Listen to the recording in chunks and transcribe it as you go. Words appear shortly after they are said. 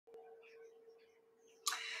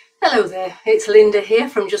Hello there, it's Linda here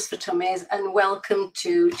from Just for Tummies, and welcome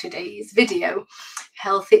to today's video,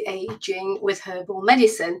 Healthy Aging with Herbal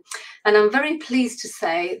Medicine. And I'm very pleased to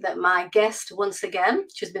say that my guest, once again,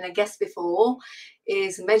 she's been a guest before,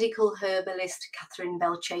 is medical herbalist Katherine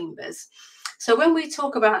Bellchambers. So when we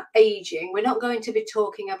talk about aging, we're not going to be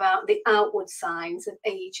talking about the outward signs of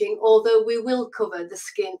aging, although we will cover the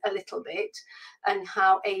skin a little bit and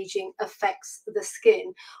how aging affects the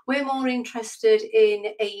skin. We're more interested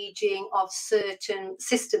in aging of certain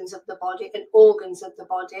systems of the body and organs of the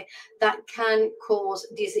body that can cause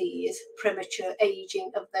disease, premature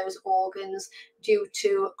aging of those organs due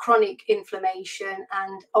to chronic inflammation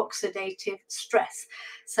and oxidative stress.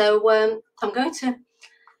 So I'm going to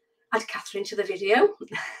add Katherine to the video.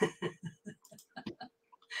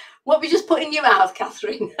 What we just put in your mouth,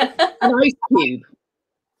 Katherine? An ice cube.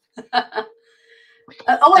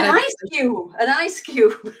 Oh, an ice cube. An ice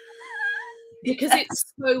cube. Because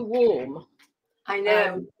it's so warm. I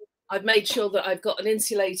know. I've made sure that I've got an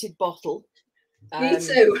insulated bottle. Me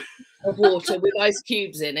too. Of water with ice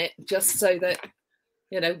cubes in it, just so that,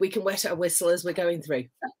 you know, we can wet our whistle as we're going through.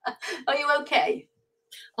 Are you okay?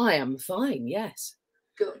 I am fine, yes.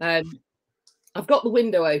 Good. I've got the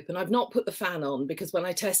window open. I've not put the fan on because when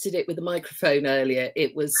I tested it with the microphone earlier,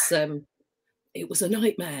 it was a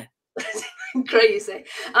nightmare. Crazy.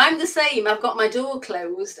 I'm the same. I've got my door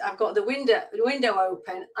closed. I've got the window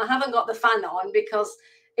open. I haven't got the fan on because,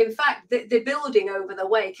 in fact, the building over the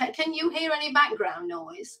way. Can you hear any background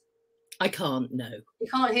noise? I can't. No. You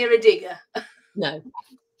can't hear a digger. No.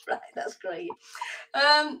 Right, that's great.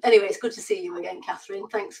 Anyway, it's good to see you again, Katherine.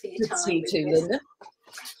 Thanks for your time. Good to see you too, Linda.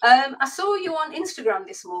 I saw you on Instagram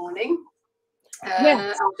this morning.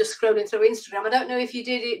 Yes. I was just scrolling through Instagram. I don't know if you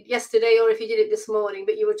did it yesterday or if you did it this morning,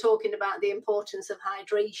 but you were talking about the importance of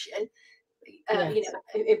hydration, yes. You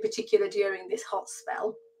know, in particular during this hot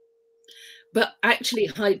spell. But actually,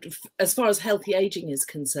 as far as healthy aging is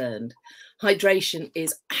concerned, hydration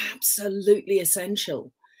is absolutely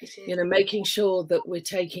essential. You know, making sure that we're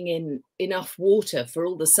taking in enough water for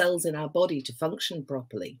all the cells in our body to function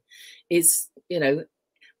properly is, you know,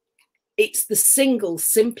 it's the single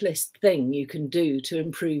simplest thing you can do to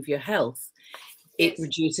improve your health. It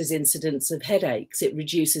reduces incidence of headaches. It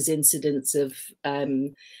reduces incidence of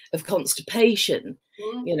constipation.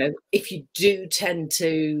 You know, if you do tend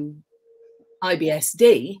to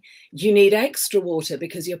IBSD, you need extra water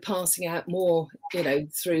because you're passing out more, you know,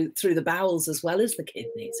 through the bowels as well as the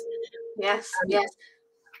kidneys. Yes, yes.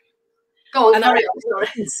 Go on, sorry.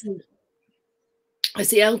 I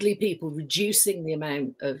see elderly people reducing the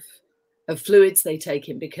amount of fluids they take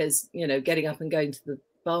in because, you know, getting up and going to the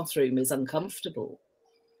bathroom is uncomfortable.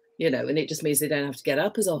 You know, and it just means they don't have to get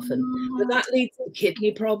up as often. But that leads to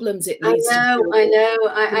kidney problems. It leads I know.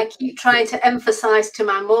 I keep trying to emphasize to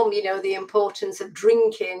my mum, you know, the importance of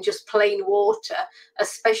drinking just plain water,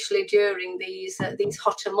 especially during these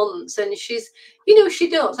hotter months. And she's, you know,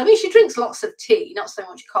 she does. I mean, she drinks lots of tea, not so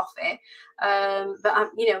much coffee.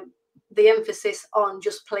 But you know, the emphasis on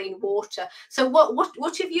just plain water. So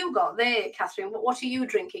what have you got there, Katherine? What are you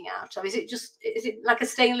drinking out of? Is it like a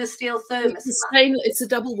stainless steel thermos? It's a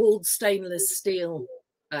double-walled stainless steel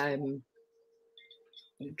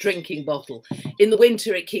drinking bottle. In the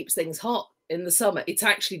winter, it keeps things hot. In the summer, it's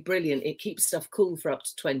actually brilliant. It keeps stuff cool for up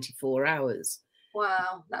to 24 hours.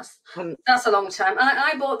 Wow, that's a long time.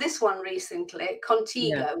 I bought this one recently,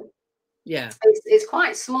 Contigo. Yeah. It's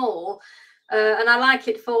quite small. And I like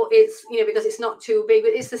it for its, you know, because it's not too big,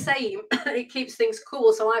 but it's the same. It keeps things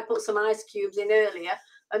cool. So I put some ice cubes in earlier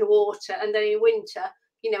and water, and then in winter,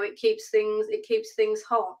 you know, it keeps things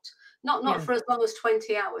hot. Not for as long as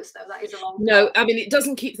 20 hours though. That is a long time. No, I mean, it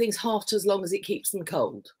doesn't keep things hot as long as it keeps them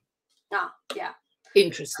cold. Ah, yeah.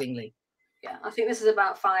 Interestingly. Yeah, I think this is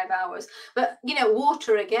about 5 hours. But you know,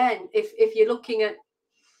 water again, if you're looking at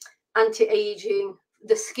anti-aging,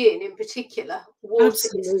 the skin in particular, water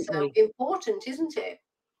is so important, isn't it?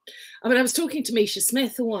 I mean, I was talking to Misha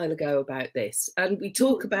Smith a while ago about this, and we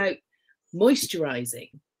talk about moisturizing,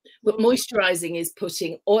 but moisturizing is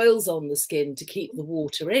putting oils on the skin to keep the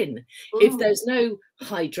water in. If there's no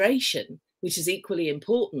hydration, which is equally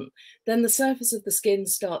important, then the surface of the skin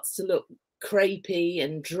starts to look crepey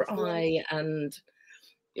and dry, and,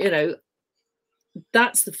 you know,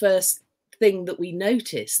 that's the first thing that we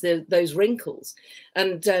notice, those wrinkles.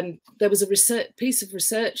 And there was a piece of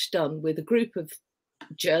research done with a group of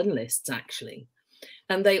journalists actually,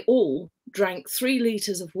 and they all drank 3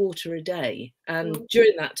 liters of water a day, and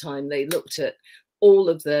during that time they looked at all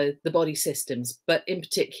of the body systems, but in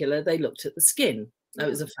particular they looked at the skin. That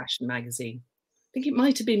was a fashion magazine. I think it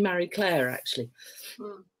might have been Marie Claire actually.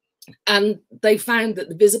 And they found that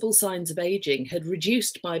the visible signs of aging had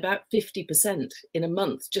reduced by about 50% in a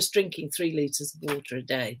month, just drinking 3 litres of water a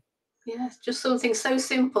day. Yes, just something so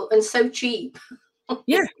simple and so cheap.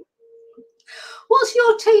 Yeah. What's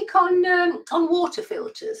your take on water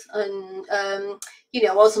filters and you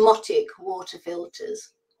know, osmotic water filters?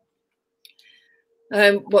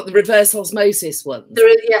 What, the reverse osmosis ones?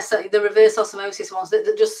 Yes, the reverse osmosis ones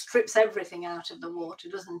that just strips everything out of the water,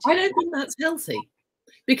 doesn't it? I don't think that's healthy,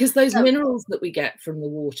 because those minerals that we get from the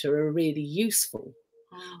water are really useful.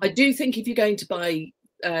 I do think if you're going to buy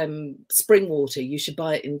spring water, you should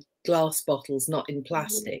buy it in glass bottles, not in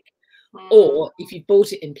plastic. Or if you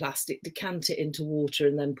bought it in plastic, decant it into water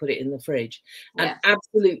and then put it in the fridge. And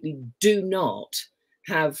absolutely do not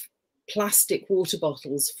have plastic water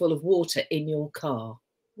bottles full of water in your car.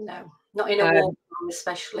 No, not in a warm room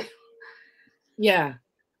especially. Yeah.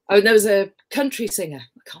 Oh, and there was a country singer,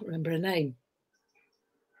 I can't remember her name.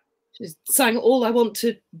 She sang "All I Want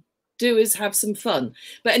to Do Is Have Some Fun."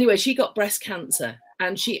 But anyway, she got breast cancer,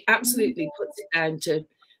 and she absolutely puts it down to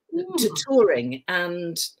touring,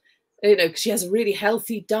 and you know, she has a really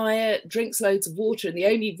healthy diet, drinks loads of water, and the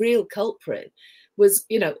only real culprit was,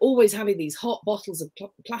 you know, always having these hot bottles of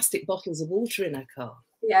plastic bottles of water in her car.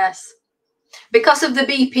 Yes, because of the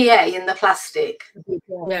BPA in the plastic.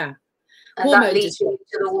 Yeah, and that leads into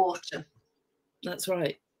the water. That's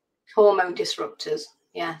right. Hormone disruptors.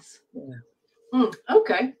 Yes. Yeah.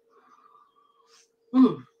 Okay.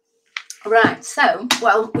 Right. So,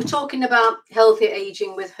 well, we're talking about healthy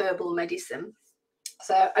aging with herbal medicine.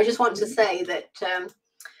 So I just want to say that,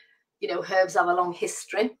 you know, herbs have a long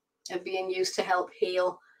history of being used to help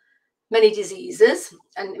heal many diseases,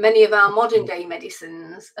 and many of our modern day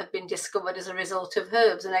medicines have been discovered as a result of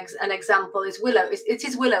herbs. An example is willow. It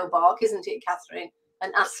is willow bark, isn't it, Catherine?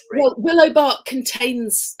 And aspirin. Well, willow bark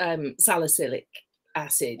contains salicylic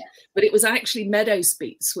acid, but it was actually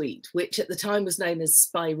meadowsweet, which at the time was known as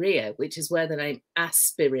spirea, which is where the name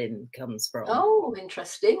aspirin comes from. Oh,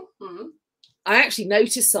 interesting. I actually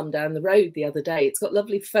noticed some down the road the other day. It's got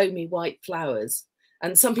lovely foamy white flowers,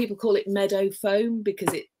 and some people call it meadow foam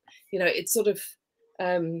because it, you know, it's sort of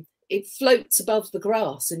it floats above the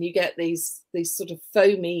grass, and you get these sort of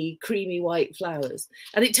foamy, creamy white flowers,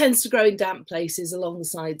 and it tends to grow in damp places along the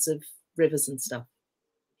sides of rivers and stuff.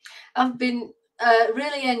 I've been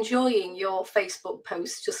really enjoying your Facebook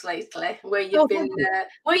posts just lately, where you've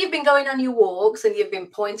been going on your walks and you've been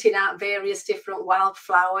pointing out various different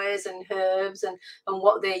wildflowers and herbs and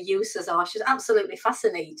what their uses are. She's absolutely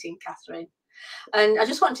fascinating, Catherine. And I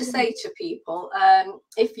just want to say to people,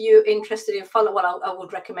 if you're interested in I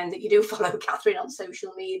would recommend that you do follow Catherine on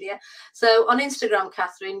social media. So on Instagram,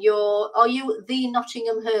 Catherine, are you the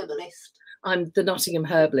Nottingham Herbalist? I'm the Nottingham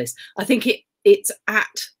Herbalist. I think it's at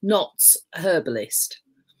Knott's Herbalist.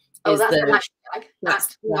 Oh, that's the hashtag.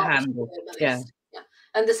 That's the handle. Yeah.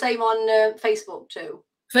 And the same on Facebook too.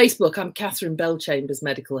 Facebook, I'm Katherine Bellchambers,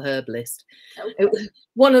 medical herbalist. Okay. It was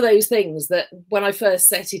one of those things that when I first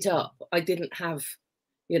set it up, I didn't have,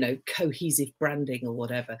 you know, cohesive branding or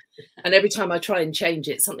whatever. And every time I try and change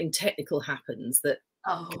it, something technical happens that.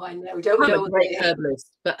 Oh, I know. I'm a great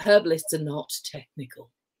herbalist, but herbalists are not technical.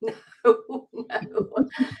 No.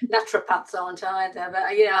 Naturopaths aren't either.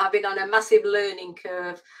 But you know, I've been on a massive learning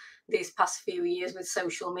curve these past few years with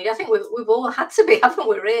social media. I think we've all had to be, haven't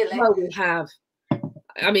we? Really? Well, we have.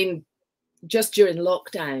 I mean, just during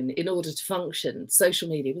lockdown, in order to function, social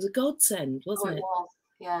media was a godsend, wasn't it? It was.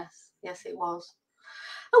 Yes, it was.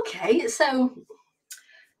 Okay, so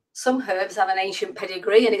some herbs have an ancient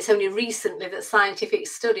pedigree, and it's only recently that scientific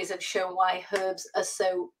studies have shown why herbs are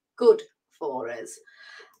so good for us.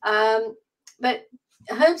 But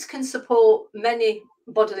herbs can support many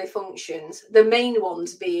bodily functions, the main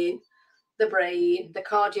ones being the brain, the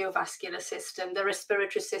cardiovascular system, the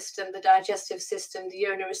respiratory system, the digestive system, the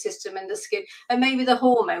urinary system, and the skin, and maybe the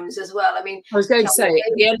hormones as well. I mean, I was going to say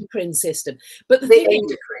the endocrine system, but the thing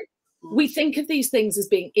is, we think of these things as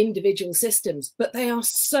being individual systems, but they are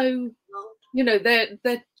so, you know,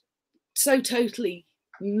 they're so totally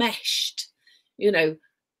meshed. You know,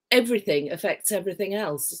 everything affects everything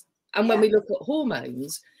else. And when we look at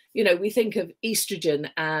hormones, you know, we think of estrogen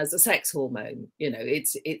as a sex hormone. You know,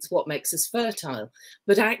 it's what makes us fertile,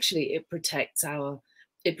 but actually it protects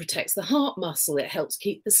the heart muscle. It helps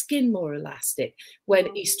keep the skin more elastic. When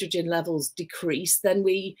estrogen levels decrease, then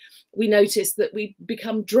we notice that we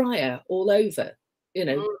become drier all over. You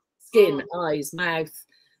know, skin, eyes, mouth,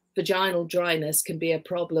 vaginal dryness can be a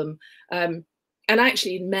problem. And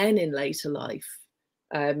actually, in men in later life,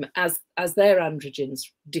 as their androgens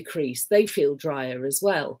decrease, they feel drier as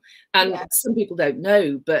well. And some people don't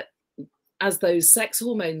know, but as those sex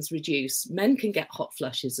hormones reduce, men can get hot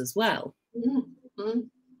flushes as well.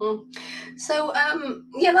 So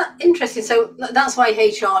yeah, that's interesting. So that's why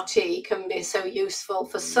HRT can be so useful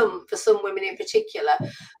for some women in particular.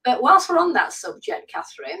 But whilst we're on that subject,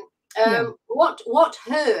 Katherine, what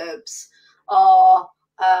herbs are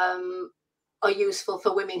useful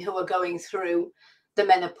for women who are going through the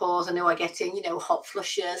menopause and who are getting, you know, hot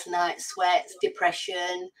flushes, night sweats,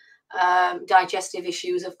 depression, digestive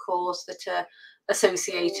issues, of course, that are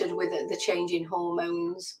associated with the change in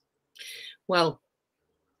hormones? Well,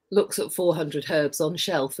 looks at 400 herbs on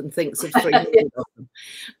shelf and thinks of 300 of them.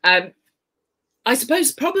 I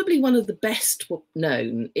suppose probably one of the best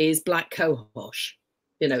known is black cohosh.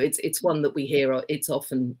 You know, it's one that we hear, it's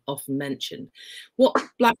often mentioned. What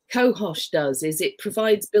black cohosh does is it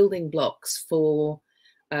provides building blocks for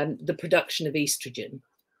the production of estrogen.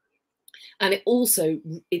 And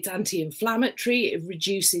it's anti-inflammatory, it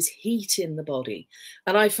reduces heat in the body.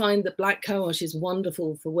 And I find that black cohosh is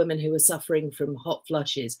wonderful for women who are suffering from hot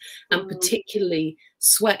flushes, and particularly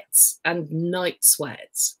sweats and night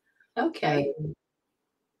sweats. Okay.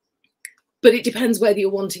 But it depends whether you're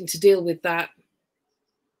wanting to deal with that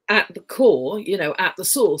at the core, you know, at the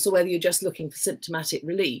source, or whether you're just looking for symptomatic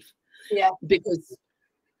relief. Yeah. Because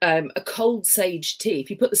a cold sage tea, if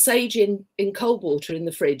you put the sage in cold water in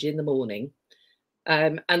the fridge in the morning,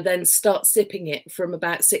 and then start sipping it from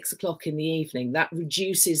about 6 o'clock in the evening, that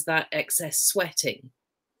reduces that excess sweating.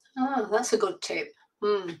 Oh, that's a good tip.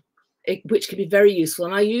 Which can be very useful.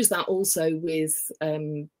 And I use that also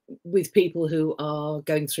with people who are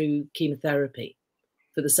going through chemotherapy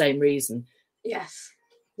for the same reason. Yes.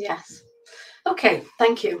 Yes. Okay,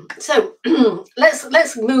 thank you. So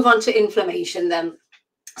let's move on to inflammation then.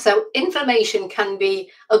 So inflammation can be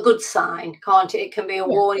a good sign, can't it? It can be a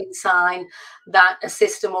warning sign that a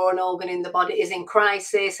system or an organ in the body is in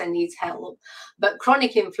crisis and needs help. But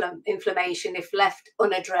chronic inflammation, if left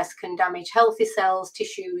unaddressed, can damage healthy cells,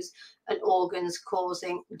 tissues, and organs,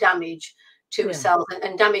 causing damage to cells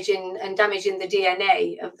and damaging the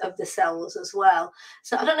DNA of the cells as well.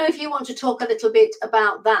 So I don't know if you want to talk a little bit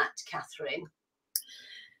about that, Katherine.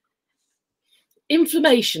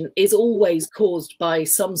 Inflammation is always caused by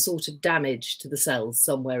some sort of damage to the cells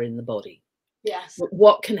somewhere in the body. Yes. But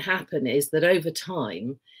what can happen is that over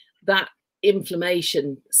time, that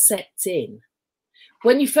inflammation sets in.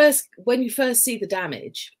 When you first see the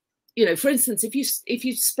damage, you know, for instance, if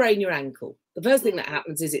you sprain your ankle, the first thing that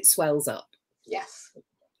happens is it swells up. Yes.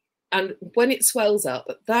 And when it swells up,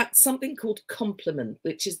 that's something called complement,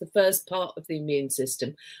 which is the first part of the immune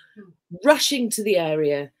system, rushing to the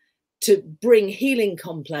area to bring healing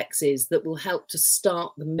complexes that will help to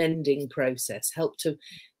start the mending process, help to,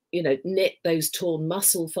 you know, knit those torn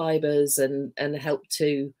muscle fibers and help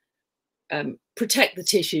to protect the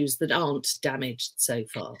tissues that aren't damaged so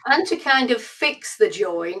far. And to kind of fix the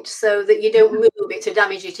joint so that you don't move it to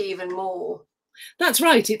damage it even more. That's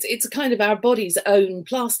right. It's a kind of our body's own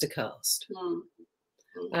plaster cast.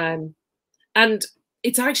 And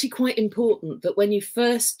it's actually quite important that when you're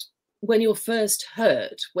first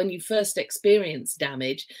hurt, when you first experience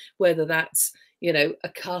damage, whether that's, you know, a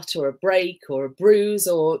cut or a break or a bruise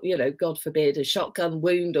or, you know, God forbid, a shotgun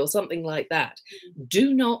wound or something like that,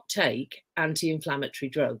 do not take anti-inflammatory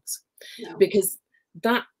drugs. No. Because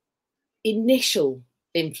that initial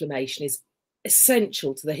inflammation is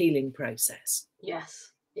essential to the healing process.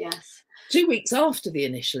 Yes, yes. 2 weeks after the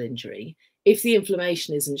initial injury, if the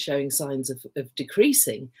inflammation isn't showing signs of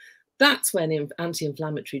decreasing, that's when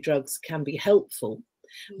anti-inflammatory drugs can be helpful.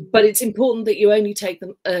 But it's important that you only take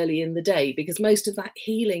them early in the day, because most of that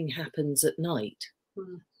healing happens at night.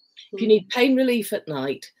 If you need pain relief at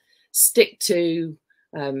night, stick to,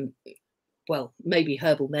 well, maybe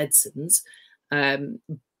herbal medicines.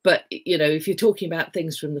 But, you know, if you're talking about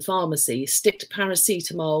things from the pharmacy, stick to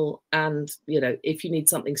paracetamol and, you know, if you need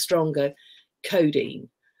something stronger, codeine.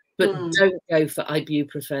 But don't go for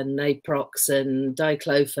ibuprofen, naproxen,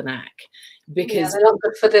 diclofenac, because they're not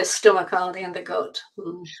good for the stomach, are they, and the gut?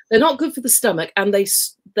 They're not good for the stomach, and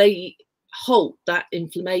they halt that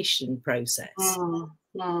inflammation process.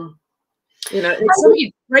 You know, if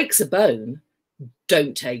somebody breaks a bone,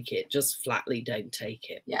 don't take it. Just flatly don't take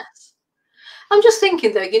it. Yes. I'm just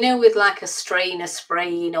thinking though, you know, with like a strain, a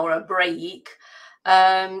sprain, or a break,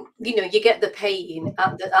 you know, you get the pain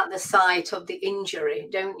at the site of the injury,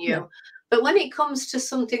 don't you? Yeah. But when it comes to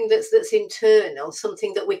something that's internal,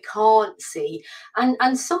 something that we can't see,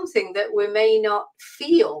 and something that we may not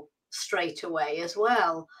feel straight away as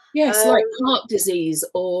well. Yes, like heart disease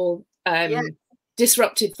or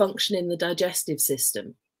disrupted function in the digestive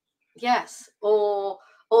system. Yes, or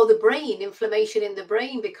or the brain, inflammation in the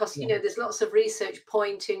brain, because you know there's lots of research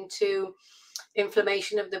pointing to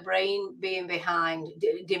inflammation of the brain being behind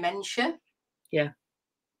dementia. Yeah.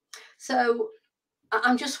 So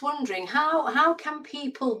I'm just wondering, how can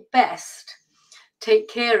people best take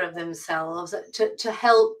care of themselves to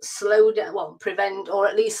help slow down, well, prevent or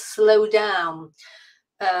at least slow down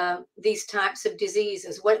these types of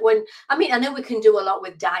diseases? When I mean, I know we can do a lot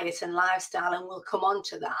with diet and lifestyle, and we'll come on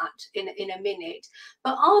to that in a minute,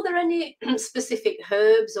 but are there any specific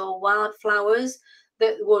herbs or wildflowers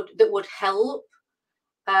that would help,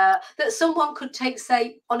 that someone could take,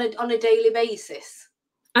 say, on a daily basis?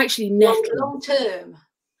 Actually, long term.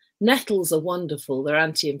 Nettles are wonderful. They're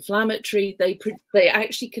anti-inflammatory. They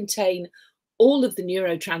actually contain all of the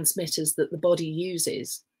neurotransmitters that the body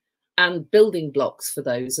uses and building blocks for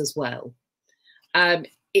those as well.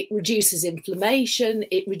 It reduces inflammation.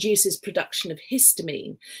 It reduces production of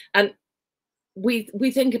histamine. And we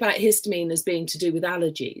think about histamine as being to do with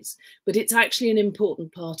allergies, but it's actually an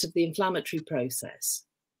important part of the inflammatory process.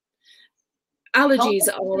 Allergies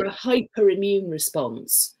are a hyperimmune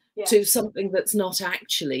response to something that's not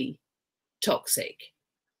actually toxic.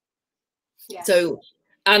 Yes. So,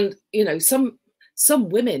 and you know, some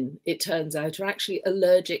women, it turns out, are actually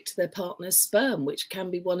allergic to their partner's sperm, which can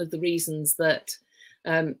be one of the reasons that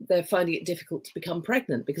they're finding it difficult to become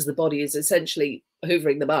pregnant, because the body is essentially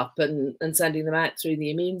hoovering them up and sending them out through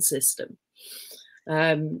the immune system.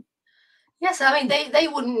 Yes, I mean, they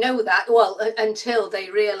wouldn't know that, well, until they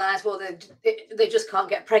realise, well, they just can't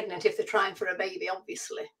get pregnant if they're trying for a baby,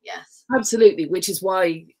 obviously. Yes. Absolutely, which is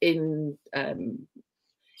why in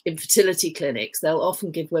fertility clinics, they'll often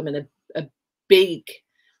give women a big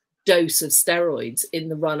dose of steroids in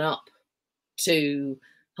the run up to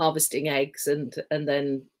harvesting eggs and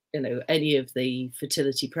then, you know, any of the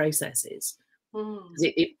fertility processes.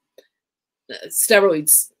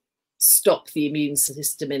 Steroids stop the immune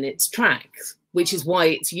system in its tracks, which is why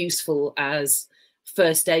it's useful as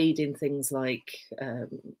first aid in things like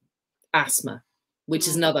asthma, which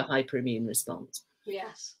is another hyperimmune response.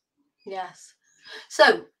 Yes, yes.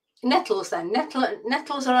 So nettles then.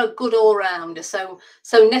 Nettles are a good all-rounder. So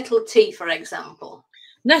nettle tea, for example.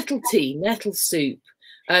 Nettle tea, nettle soup.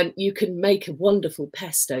 You can make a wonderful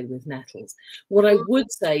pesto with nettles. What I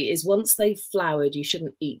would say is, once they've flowered, you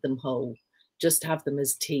shouldn't eat them whole. Just have them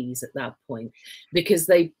as teas at that point, because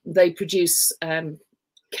they produce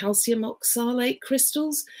calcium oxalate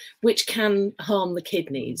crystals, which can harm the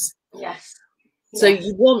kidneys. Yes. So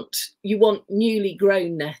you want newly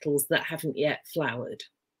grown nettles that haven't yet flowered.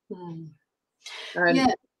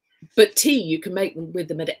 But tea, you can make them with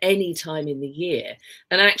them at any time in the year,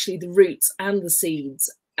 and actually the roots and the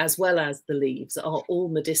seeds, as well as the leaves, are all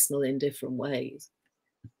medicinal in different ways.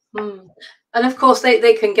 And of course,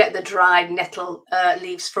 they can get the dried nettle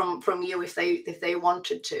leaves from you if they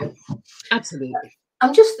wanted to. Absolutely.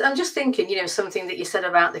 I'm just thinking, you know, something that you said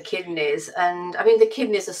about the kidneys, and I mean, the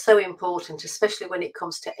kidneys are so important, especially when it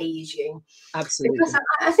comes to aging. Absolutely. Because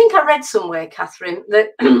I think I read somewhere, Catherine, that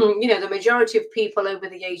you know, the majority of people over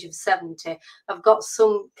the age of 70 have got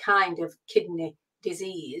some kind of kidney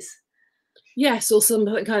disease. Yes, or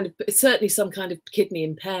certainly some kind of kidney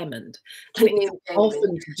impairment. And it's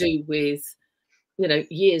often to do with, you know,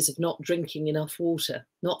 years of not drinking enough water,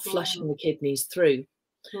 not flushing the kidneys through.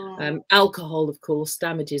 Alcohol, of course,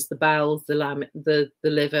 damages the bowels, the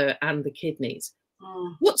liver, and the kidneys.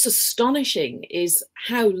 What's astonishing is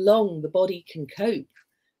how long the body can cope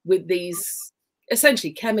with these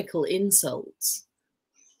essentially chemical insults.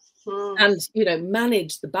 And, you know,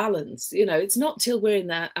 manage the balance. You know, it's not till we're in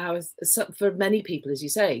that for many people, as you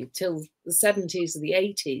say, till the 70s or the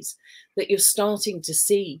 80s, that you're starting to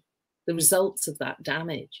see the results of that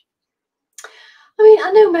damage. I mean,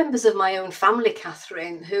 I know members of my own family,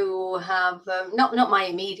 Catherine, who have not my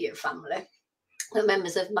immediate family, but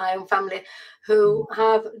members of my own family who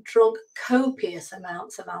have drunk copious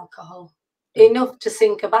amounts of alcohol, enough to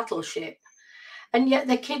sink a battleship. And yet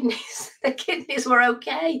their kidneys were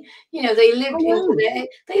okay. You know, they lived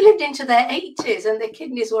into their 80s, and their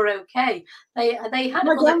kidneys were okay. They had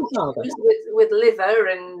other issues with liver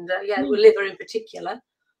and with liver in particular.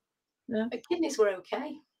 But kidneys were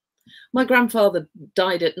okay. My grandfather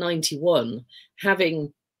died at 91,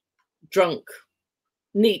 having drunk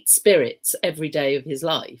neat spirits every day of his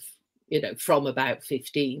life. You know, from about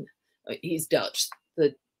 15. He's Dutch.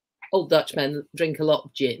 The old Dutch men drink a lot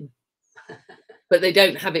of gin. But they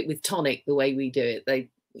don't have it with tonic the way we do it.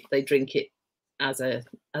 They drink it as a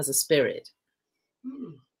spirit.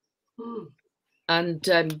 And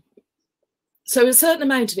so a certain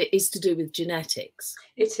amount of it is to do with genetics.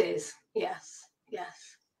 It is, yes,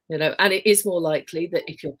 yes. You know, and it is more likely that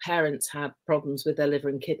if your parents have problems with their liver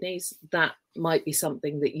and kidneys, that might be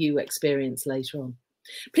something that you experience later on.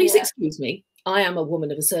 Please excuse me. I am a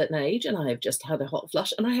woman of a certain age and I have just had a hot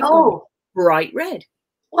flush and I have gone bright red.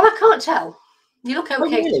 Well, I can't tell. You look okay. Oh,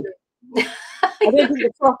 really? I don't think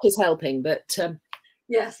the frock is helping, but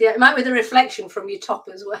yes, yeah, it might be the reflection from your top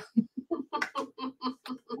as well.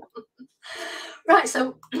 Right,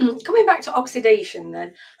 so coming back to oxidation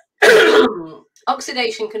then.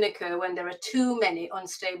 Oxidation can occur when there are too many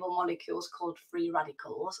unstable molecules called free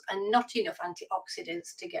radicals and not enough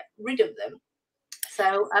antioxidants to get rid of them.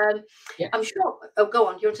 So I'm sure, oh, go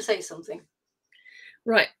on, you want to say something?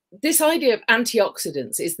 Right. This idea of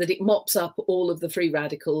antioxidants is that it mops up all of the free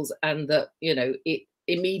radicals and that, you know, it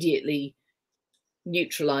immediately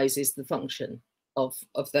neutralizes the function of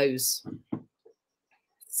those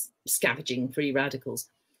scavenging free radicals.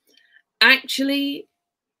 Actually,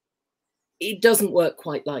 it doesn't work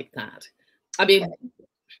quite like that. I mean,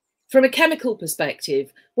 from a chemical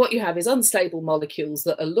perspective, what you have is unstable molecules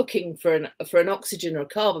that are looking for an oxygen or a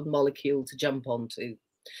carbon molecule to jump onto,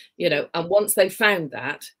 you know, and once they've found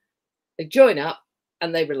that, they join up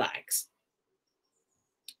and they relax.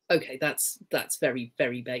 Okay, that's very,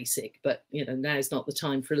 very basic, but you know, now's not the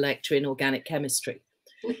time for a lecture in organic chemistry.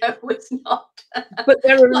 No, it's not. But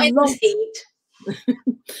there are not lots. Heat.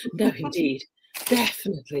 No, indeed,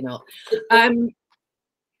 definitely not.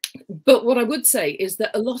 But what I would say is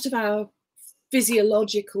that a lot of our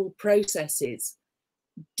physiological processes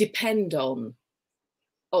depend on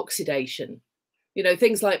oxidation. You know,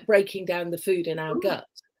 things like breaking down the food in our gut,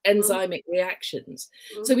 enzymic reactions.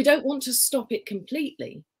 So we don't want to stop it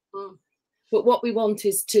completely. But what we want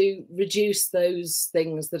is to reduce those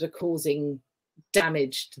things that are causing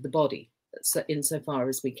damage to the body insofar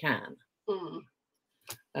as we can.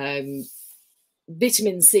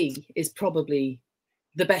 Vitamin C is probably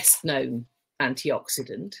the best known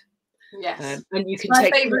antioxidant. Yes, and you can my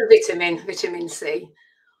take favorite vitamin C.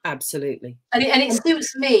 Absolutely. And it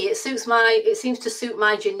suits me. It seems to suit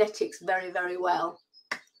my genetics very, very well.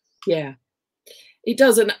 Yeah. It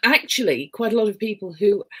does. And actually, quite a lot of people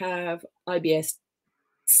who have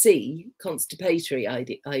IBS-C, constipatory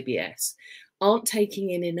IBS, aren't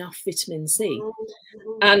taking in enough vitamin C.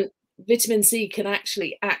 And vitamin C can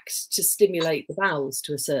actually act to stimulate the bowels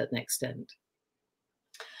to a certain extent.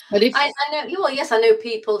 But if I know, well, yes, I know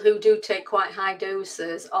people who do take quite high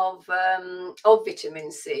doses of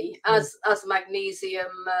vitamin C as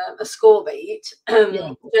magnesium ascorbate,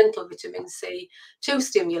 gentle vitamin C, to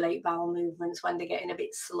stimulate bowel movements when they're getting a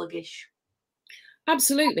bit sluggish.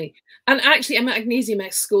 Absolutely. And actually, a magnesium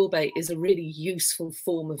ascorbate is a really useful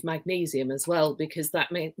form of magnesium as well, because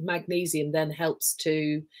that magnesium then helps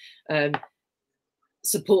to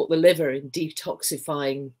support the liver in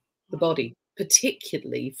detoxifying the body,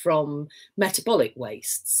 particularly from metabolic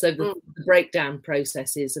waste. So the breakdown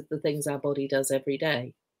processes of the things our body does every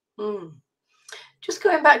day. Just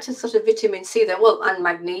going back to sort of vitamin C then, well, and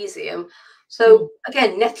magnesium. So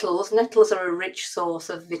again, nettles are a rich source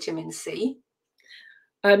of vitamin C.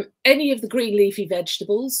 Any of the green leafy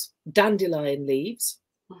vegetables, dandelion leaves.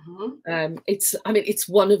 It's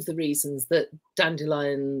one of the reasons that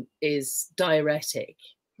dandelion is diuretic.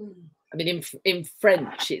 I mean, in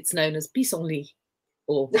French, it's known as pissenlit,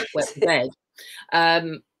 or wet bed,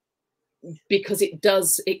 because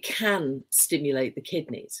it can stimulate the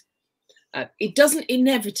kidneys. It doesn't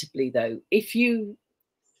inevitably, though. The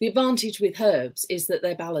advantage with herbs is that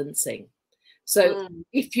they're balancing. So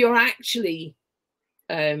if you're actually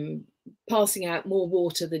passing out more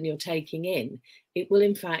water than you're taking in, it will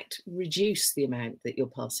in fact reduce the amount that you're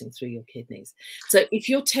passing through your kidneys. So if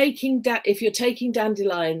you're taking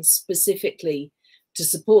dandelions specifically to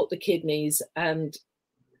support the kidneys and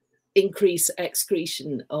increase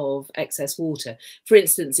excretion of excess water, for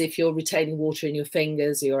instance, if you're retaining water in your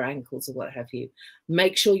fingers or your ankles or what have you,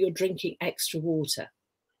 make sure you're drinking extra water,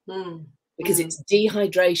 because it's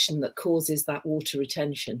dehydration that causes that water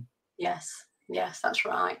retention. Yes, that's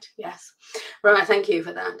right. Yes. Right. Thank you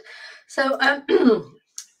for that. So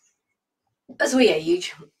as we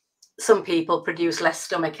age, some people produce less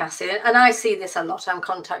stomach acid. And I see this a lot. I'm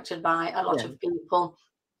contacted by a lot of people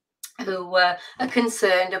who are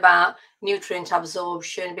concerned about nutrient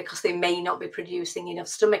absorption because they may not be producing enough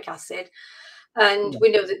stomach acid. And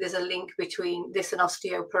we know that there's a link between this and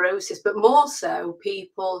osteoporosis, but more so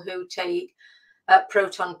people who take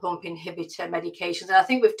proton pump inhibitor medications. And I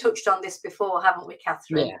think we've touched on this before, haven't we,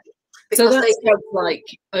 Catherine? Yeah. So that's like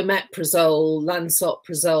omeprazole,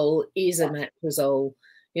 lansoprazole, esomeprazole.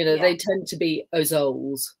 You know, they tend to be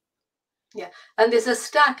azoles. Yeah, and there's a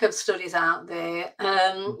stack of studies out there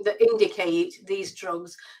that indicate these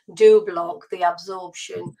drugs do block the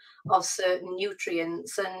absorption of certain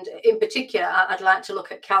nutrients. And in particular, I'd like to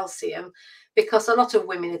look at calcium, because a lot of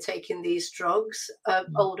women are taking these drugs,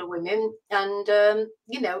 older women, and,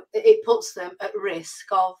 you know, it puts them at risk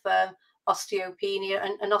of osteopenia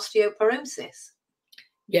and osteoporosis.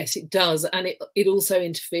 Yes, it does. And it also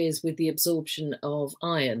interferes with the absorption of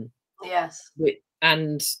iron. Yes.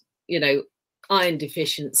 And, you know, iron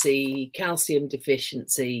deficiency, calcium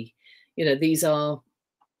deficiency, you know, these are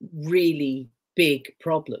really big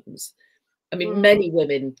problems. I mean, many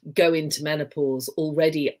women go into menopause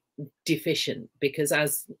already deficient because,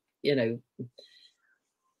 as you know,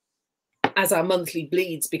 as our monthly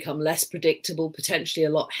bleeds become less predictable, potentially a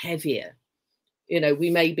lot heavier, you know, we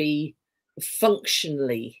may be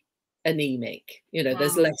functionally anemic, you know,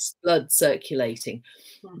 there's less blood circulating.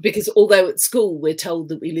 Because although at school we're told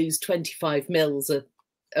that we lose 25 mils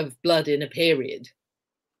of blood in a period,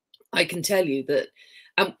 I can tell you that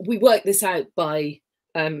we work this out by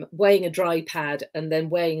weighing a dry pad and then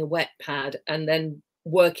weighing a wet pad and then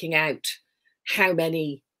working out how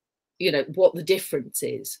many, you know, what the difference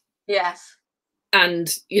is. Yes.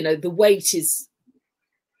 And, you know, the weight is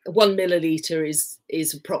 1 milliliter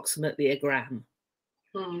is approximately a gram.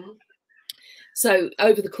 So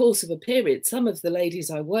over the course of a period, some of the ladies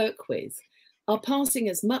I work with are passing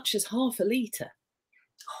as much as half a litre.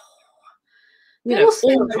 You know,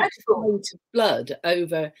 all of blood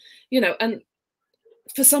over, you know, and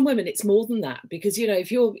for some women it's more than that, because, you know, if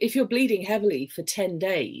you're bleeding heavily for 10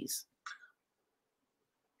 days,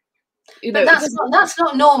 you know, that's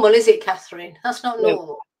not normal, is it, Catherine? That's not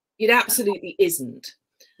normal. It absolutely isn't.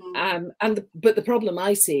 But the problem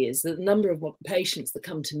I see is that the number of patients that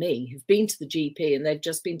come to me have been to the GP and they've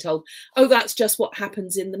just been told, oh, that's just what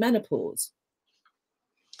happens in the menopause.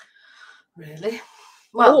 Really?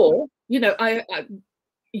 Well, or, you know, I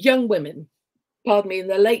young women, pardon me, in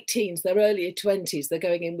their late teens, their earlier 20s, they're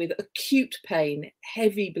going in with acute pain,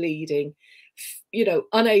 heavy bleeding, you know,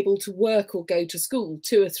 unable to work or go to school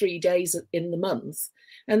 2 or 3 days in the month.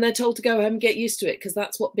 And they're told to go home and get used to it because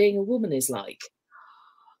that's what being a woman is like.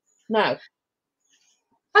 Now,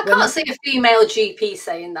 I can't see a female GP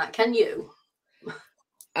saying that, can you?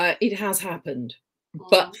 It has happened,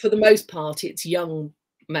 but for the most part, it's young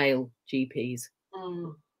male GPs.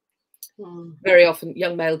 Very often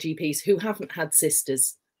young male GPs who haven't had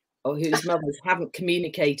sisters or whose mothers haven't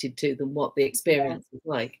communicated to them what the experience is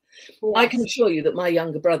like. Yes. I can assure you that my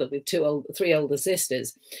younger brother with 3 older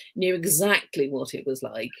sisters knew exactly what it was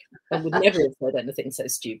like and would never have said anything so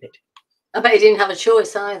stupid. I bet he didn't have a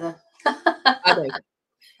choice either. I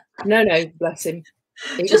know. No, bless him.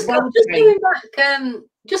 Just going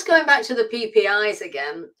back to the PPIs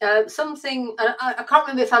again, something, I can't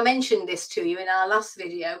remember if I mentioned this to you in our last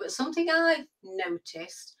video, but something I've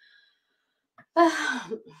noticed, and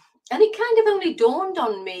it kind of only dawned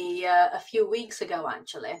on me a few weeks ago,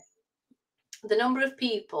 actually, the number of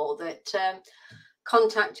people that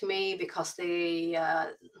contact me because they,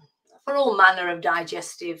 for all manner of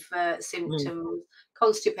digestive symptoms,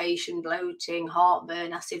 constipation, bloating,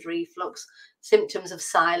 heartburn, acid reflux, symptoms of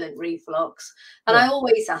silent reflux. And I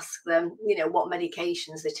always ask them, you know, what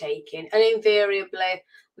medications they're taking. And invariably,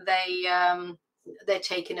 they're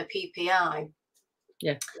taking a PPI.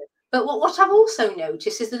 Yeah. But what I've also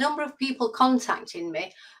noticed is the number of people contacting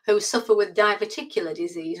me who suffer with diverticular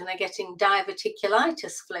disease and are getting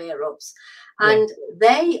diverticulitis flare-ups. And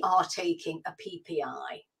they are taking a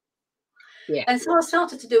PPI. Yeah. And so I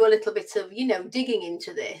started to do a little bit of, you know, digging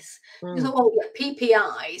into this. So, well,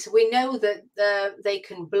 PPIs, we know that they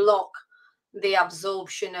can block the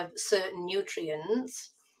absorption of certain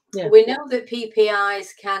nutrients. Yeah. We know that PPIs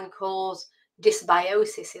can cause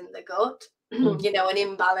dysbiosis in the gut, you know, an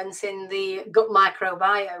imbalance in the gut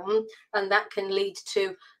microbiome, and that can lead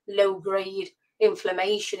to low-grade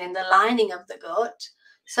inflammation in the lining of the gut.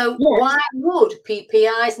 So why would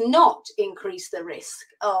PPIs not increase the risk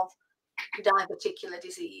of diverticular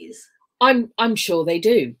disease? I'm sure they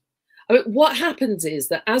do. I mean, what happens is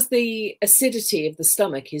that as the acidity of the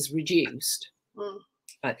stomach is reduced,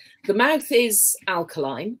 right, the mouth is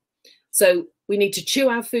alkaline, so we need to chew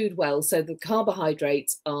our food well so the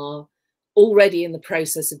carbohydrates are already in the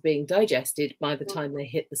process of being digested by the time they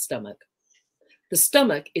hit the stomach. The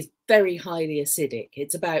stomach is very highly acidic.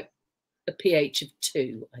 It's about a pH of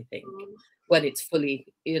 2, I think, when it's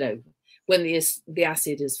fully, you know, when the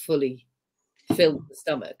acid is fully filled the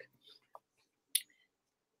stomach.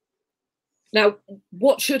 Now,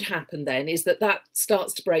 what should happen then is that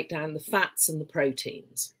starts to break down the fats and the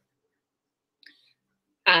proteins.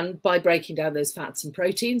 And by breaking down those fats and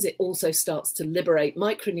proteins, it also starts to liberate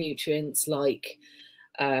micronutrients like,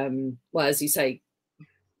 well, as you say,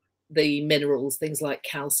 the minerals, things like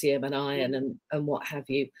calcium and iron and what have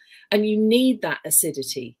you. And you need that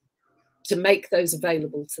acidity to make those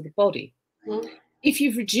available to the body. If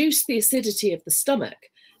you've reduced the acidity of the stomach,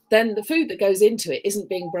 then the food that goes into it isn't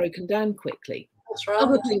being broken down quickly. That's right.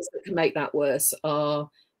 Other things that can make that worse are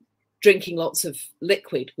drinking lots of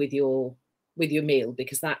liquid with your meal,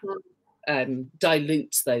 because that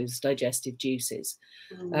dilutes those digestive juices,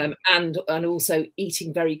 and also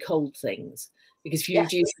eating very cold things, because if you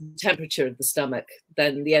reduce the temperature of the stomach,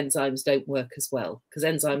 then the enzymes don't work as well, because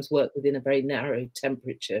enzymes work within a very narrow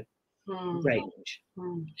temperature range.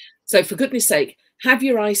 So for goodness sake, have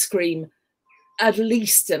your ice cream at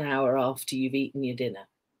least an hour after you've eaten your dinner.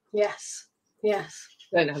 Yes.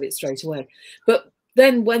 Don't have it straight away. But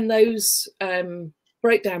then when those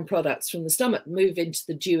breakdown products from the stomach move into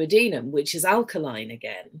the duodenum, which is alkaline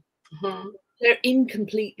again, they're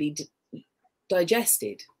incompletely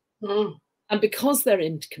digested. And because they're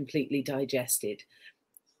incompletely digested,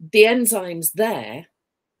 the enzymes there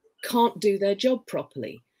can't do their job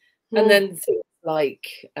properly. And then things like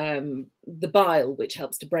the bile, which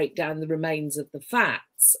helps to break down the remains of the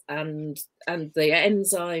fats, and the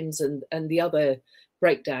enzymes and the other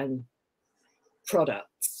breakdown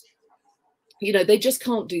products, you know, they just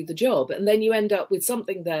can't do the job. And then you end up with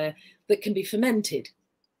something there that can be fermented.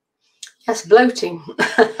 Yes, bloating.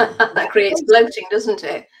 That creates bloating, doesn't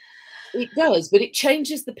it? It does, but it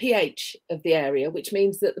changes the pH of the area, which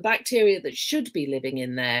means that the bacteria that should be living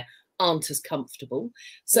in there aren't as comfortable.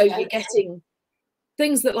 So you're getting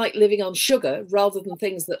things that like living on sugar rather than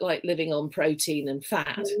things that like living on protein and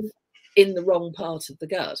fat in the wrong part of the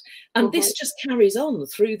gut. And this just carries on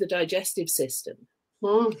through the digestive system.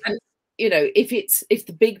 And, you know, if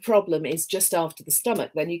the big problem is just after the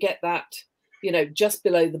stomach, then you get that, you know, just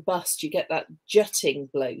below the bust, you get that jutting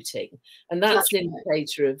bloating. And that's an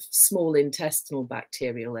indicator of small intestinal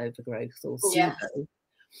bacterial overgrowth, or SIBO.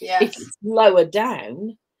 If it's lower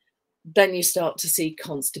down, then you start to see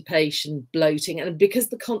constipation, bloating. And because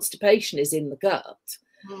the constipation is in the gut,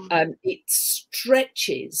 it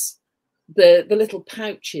stretches the little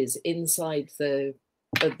pouches inside the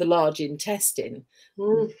large intestine,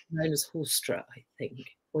 known as haustra, I think.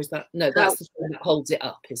 Or is that, no, that's the thing that holds it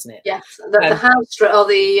up, isn't it? Yes, the haustra, or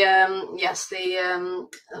the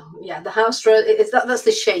the haustra, that's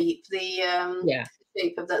the shape,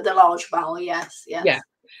 shape of the large bowel. Yes.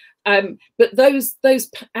 But those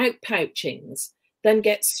outpouchings then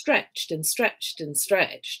get stretched and stretched and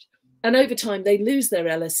stretched, and over time they lose their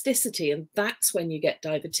elasticity, and that's when you get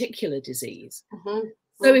diverticular disease.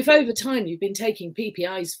 So if over time you've been taking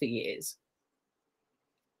PPIs for years,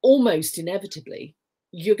 almost inevitably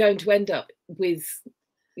you're going to end up with,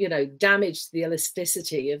 you know, damage to the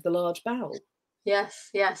elasticity of the large bowel.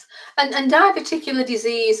 Yes. And diverticular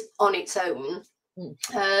disease on its own,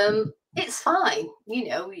 it's fine. You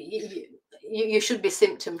know, you should be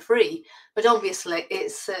symptom free, but obviously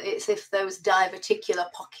it's if those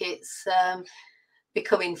diverticular pockets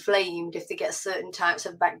become inflamed, if they get certain types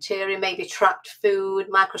of bacteria, maybe trapped food,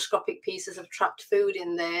 microscopic pieces of trapped food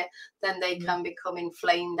in there, then they can become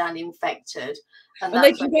inflamed and infected. And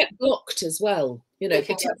they can get blocked as well, you know,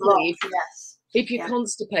 particularly if you're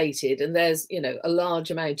constipated and there's, you know, a large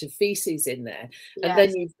amount of feces in there, and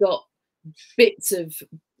then you've got bits of,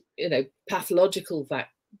 you know, pathological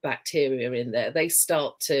bacteria in there, they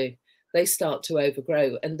start to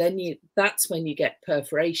overgrow, and then that's when you get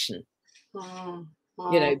perforation.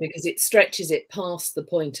 You know, because it stretches it past the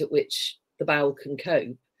point at which the bowel can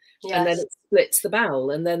cope, and then it splits the bowel,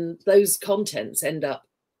 and then those contents end up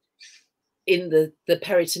in the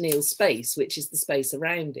peritoneal space, which is the space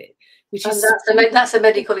around it. That's a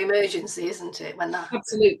medical emergency, isn't it? When that happens.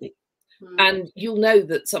 Absolutely. And you'll know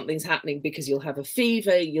that something's happening because you'll have a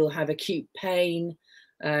fever, you'll have acute pain.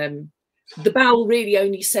 The bowel really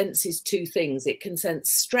only senses two things. It can sense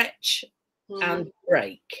stretch and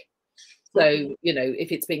break. So, you know,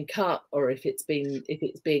 if it's been cut or if it's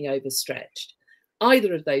being overstretched,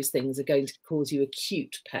 either of those things are going to cause you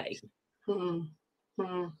acute pain.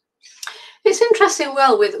 It's interesting,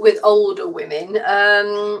 well, with older women,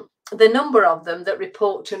 the number of them that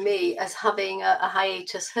report to me as having a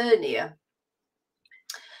hiatus hernia.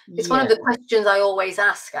 It's one of the questions I always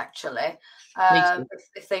ask, actually.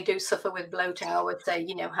 If they do suffer with bloating, I would say,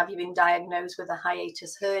 you know, have you been diagnosed with a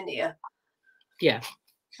hiatus hernia? Yeah.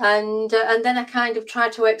 And then I kind of try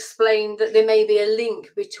to explain that there may be a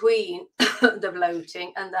link between the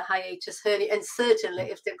bloating and the hiatus hernia, and certainly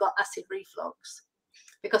if they've got acid reflux,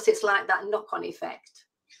 because it's like that knock-on effect,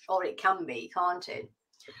 or it can be, can't it?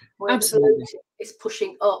 where the Absolutely. bloating is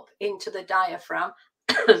pushing up into the diaphragm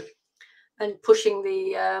and pushing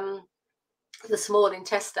the small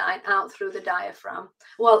intestine out through the diaphragm.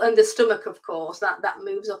 Well, and the stomach, of course, that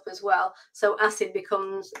moves up as well. So acid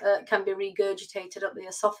becomes can be regurgitated up the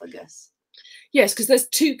esophagus. Yes, because there's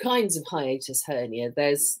two kinds of hiatus hernia.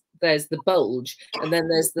 There's the bulge, and then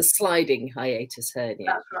there's the sliding hiatus hernia.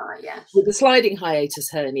 That's right. Yes. With the sliding hiatus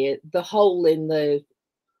hernia, the hole in the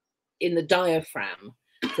diaphragm,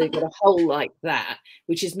 so you've got a hole like that,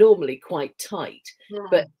 which is normally quite tight. Yeah.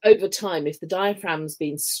 But over time, if the diaphragm's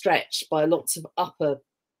been stretched by lots of upper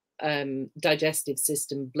digestive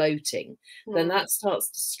system bloating, then that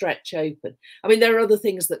starts to stretch open. I mean, there are other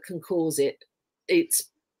things that can cause it. It's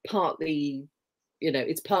partly,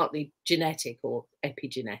 it's partly genetic or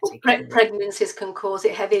epigenetic. Pregnancies can cause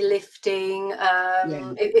it, heavy lifting.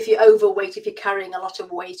 If you're overweight, if you're carrying a lot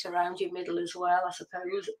of weight around your middle as well, I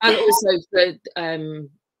suppose. And also for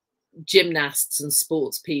gymnasts and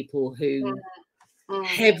sports people who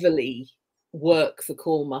heavily work the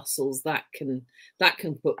core muscles, that can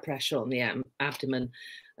put pressure on the abdomen.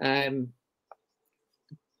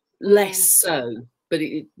 Less so,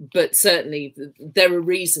 but certainly there are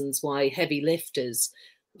reasons why heavy lifters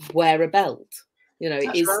wear a belt.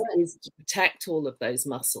 Is to protect all of those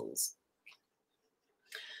muscles.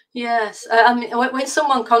 Yes, I mean, when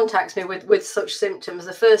someone contacts me with such symptoms,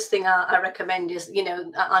 the first thing I recommend is,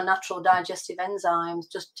 our natural digestive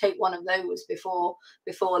enzymes. Just take one of those before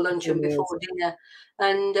lunch and before dinner,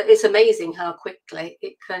 and it's amazing how quickly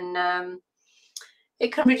it can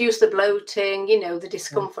reduce the bloating, the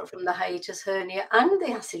discomfort from the hiatus hernia and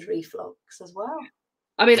the acid reflux as well.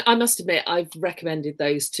 I mean, I must admit, I've recommended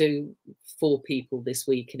those to 4 people this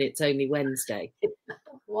week, and it's only Wednesday.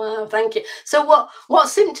 Wow, thank you. So what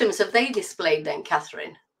symptoms have they displayed then,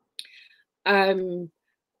 Katherine?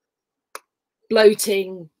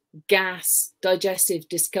 Bloating, gas, digestive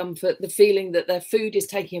discomfort, the feeling that their food is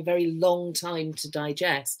taking a very long time to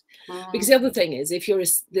digest. Because the other thing is, if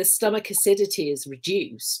the stomach acidity is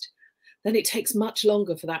reduced, then it takes much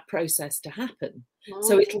longer for that process to happen.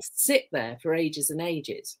 So it'll sit there for ages and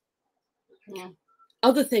ages.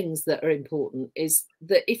 Other things that are important is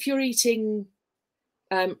that if you're eating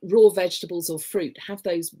raw vegetables or fruit, have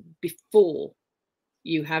those before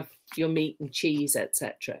you have your meat and cheese,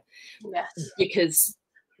 etc. Yes, because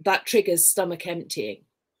that triggers stomach emptying.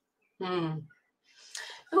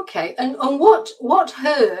 Okay, and what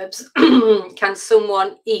herbs can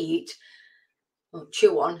someone eat or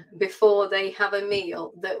chew on before they have a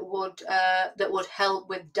meal that would help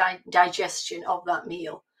with digestion of that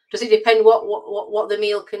meal? Does it depend what the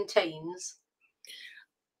meal contains?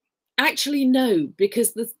 Actually, no,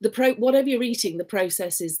 because whatever you're eating, the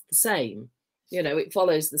process is the same. It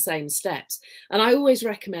follows the same steps. And I always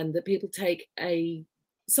recommend that people take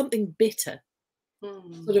something bitter,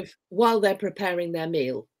 sort of while they're preparing their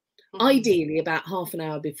meal. Ideally, about half an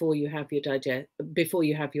hour before you have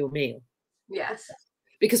your meal. Yes.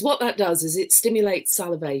 Because what that does is it stimulates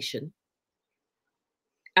salivation.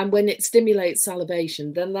 And when it stimulates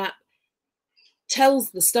salivation, then that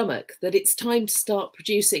tells the stomach that it's time to start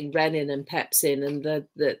producing renin and pepsin and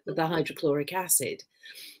the hydrochloric acid.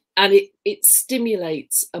 And it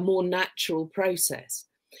stimulates a more natural process,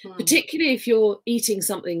 particularly if you're eating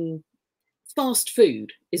something. Fast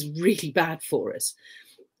food is really bad for us,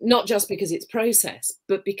 not just because it's processed,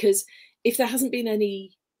 but because if there hasn't been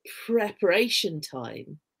any preparation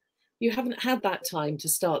time, you haven't had that time to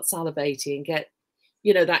start salivating and get,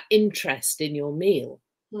 that interest in your meal.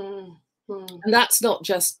 And that's not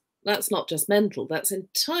just mental, that's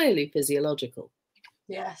entirely physiological.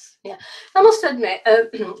 Yes, yeah. I must admit,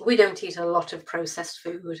 we don't eat a lot of processed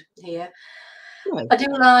food here. No. I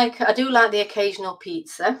do like the occasional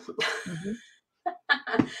pizza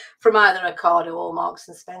from either Ocado or Marks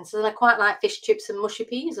and Spencer, and I quite like fish chips and mushy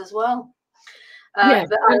peas as well. But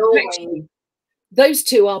actually, those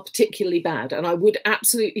two are particularly bad, and I would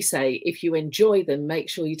absolutely say if you enjoy them, make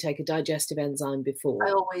sure you take a digestive enzyme before.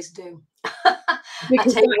 I always do. I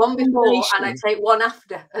take one before and I take one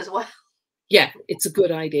after as well. Yeah, it's a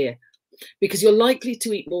good idea because you're likely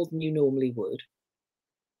to eat more than you normally would.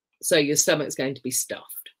 So your stomach's going to be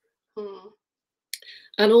stuffed.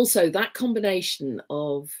 And also that combination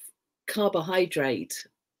of carbohydrate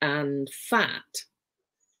and fat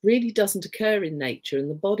really doesn't occur in nature,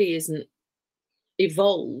 and the body isn't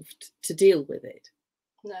evolved to deal with it.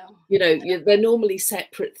 No. They're normally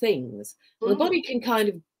separate things. The body can kind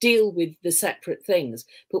of deal with the separate things,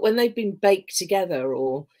 but when they've been baked together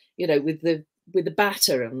or, with the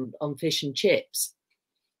batter on fish and chips,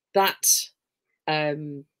 that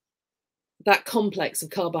that complex of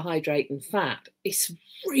carbohydrate and fat, it's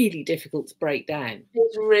really difficult to break down.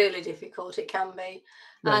 It's really difficult. It can be.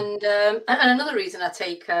 Yeah. And another reason I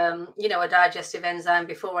take, you know, a digestive enzyme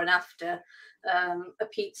before and after a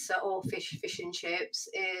pizza or fish and chips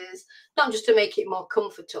is not just to make it more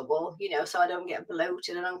comfortable, you know, so I don't get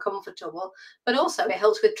bloated and uncomfortable, but also it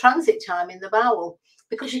helps with transit time in the bowel.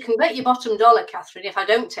 Because you can bet your bottom dollar, Catherine, if I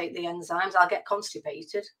don't take the enzymes, I'll get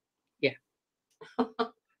constipated. Yeah.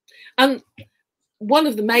 And one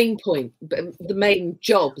of the main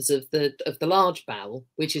jobs of the large bowel,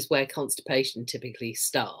 which is where constipation typically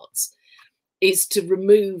starts, is to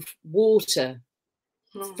remove water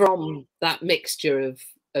from that mixture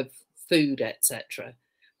of food, etc.,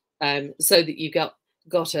 so that you got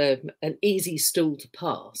an easy stool to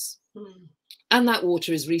pass. And that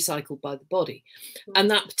water is recycled by the body. And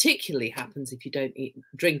that particularly happens if you don't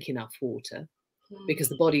drink enough water, because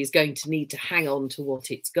the body is going to need to hang on to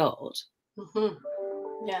what it's got.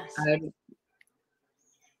 Yes.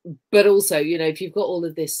 But also, you know, if you've got all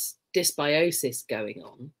of this dysbiosis going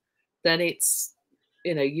on, then it's,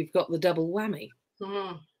 you know, you've got the double whammy.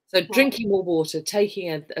 So drinking more water, taking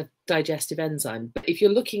a digestive enzyme. But if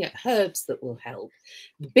you're looking at herbs that will help,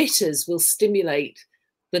 bitters will stimulate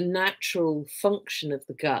the natural function of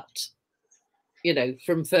the gut, you know,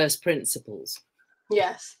 from first principles.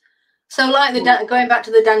 Yes. So like going back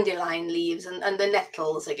to the dandelion leaves and the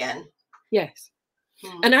nettles again. Yes.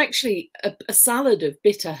 And actually a salad of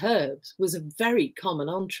bitter herbs was a very common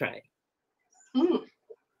entree. You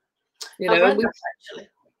know, and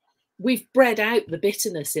we've bred out the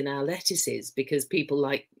bitterness in our lettuces because people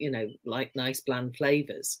like, you know, like nice bland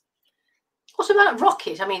flavors. What about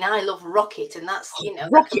rocket? I mean, I love rocket, and that's, you know,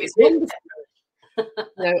 rocket's wonderful. You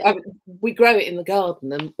know, we grow it in the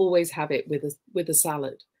garden and always have it with a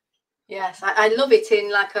salad. Yes, I love it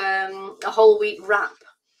in like a whole wheat wrap.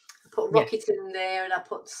 I put rocket in there, and I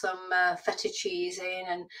put some feta cheese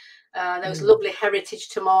in, and those lovely heritage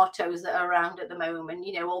tomatoes that are around at the moment.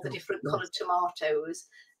 You know, all the different coloured tomatoes,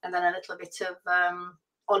 and then a little bit of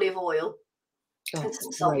olive oil. And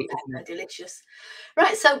some salt and pepper, delicious.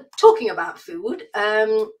 Right, so talking about food,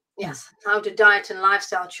 yes, how do diet and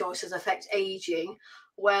lifestyle choices affect aging?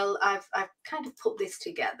 Well, I've kind of put this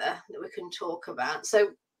together that we can talk about. So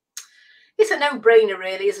it's a no-brainer,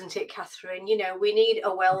 really, isn't it, Catherine? You know, we need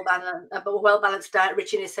a well-balanced diet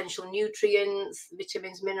rich in essential nutrients,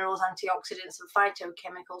 vitamins, minerals, antioxidants, and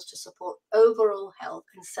phytochemicals to support overall health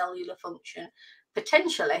and cellular function,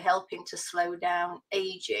 potentially helping to slow down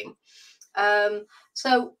aging.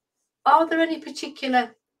 So are there any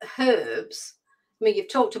particular herbs? I mean, you've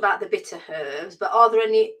talked about the bitter herbs, but are there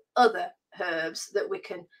any other herbs that we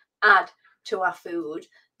can add to our food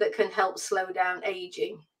that can help slow down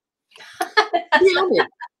aging?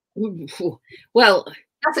 Well,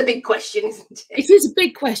 that's a big question, isn't it? It is a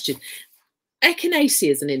big question. Echinacea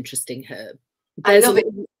is an interesting herb. I love it.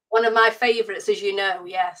 One of my favourites, as you know.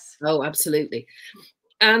 Yes. Oh, absolutely.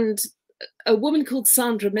 And a woman called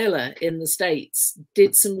Sandra Miller in the States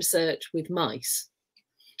did some research with mice.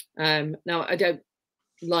 Now, I don't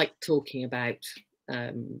like talking about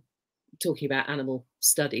animal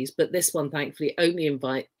studies, but this one thankfully only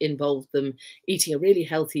involved them eating a really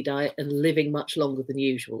healthy diet and living much longer than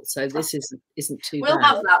usual. So this isn't too bad. We'll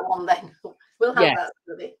have that one then. We'll have that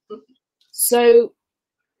study. So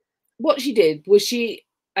what she did was she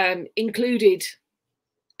included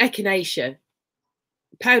echinacea,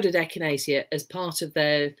 powdered echinacea, as part of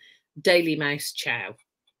their daily mouse chow.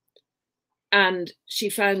 And she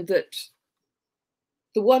found that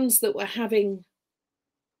the ones that were having,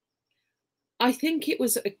 I think it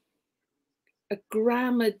was a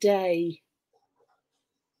gram a day.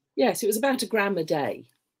 Yes, it was about a gram a day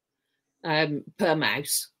per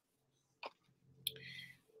mouse.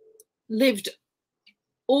 Lived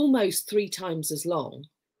almost 3 times as long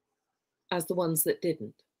as the ones that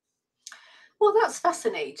didn't. Well, that's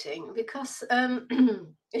fascinating because,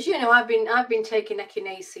 as you know, I've been taking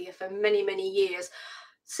echinacea for many years,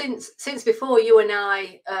 since before you and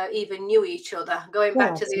I even knew each other, going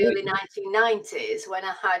back to the early 1990s when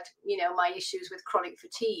I had, you know, my issues with chronic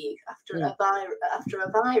fatigue after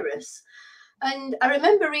a virus. And I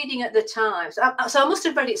remember reading at the time, so I must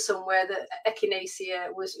have read it somewhere, that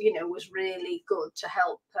echinacea was really good to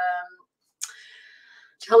help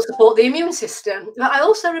support the immune system. But I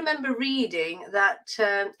also remember reading that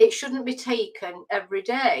it shouldn't be taken every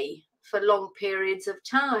day for long periods of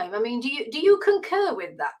time. I mean, do you concur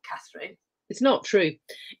with that, Catherine? It's not true.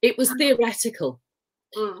 It was theoretical.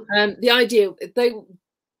 The idea,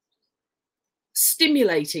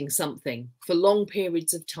 stimulating something for long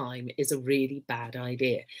periods of time is a really bad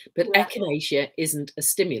idea. But Yeah. echinacea isn't a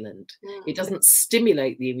stimulant. Mm. It doesn't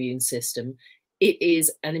stimulate the immune system. It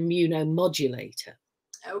is an immunomodulator.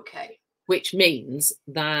 Okay. Which means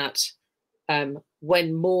that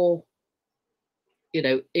when more,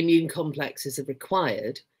 immune complexes are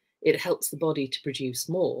required, it helps the body to produce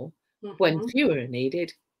more. When fewer are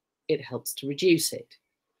needed, it helps to reduce it.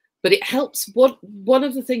 But it helps, one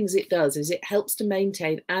of the things it does is it helps to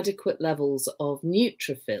maintain adequate levels of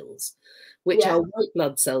neutrophils, which are white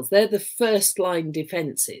blood cells. They're the first line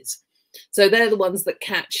defenses. So they're the ones that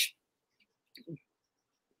catch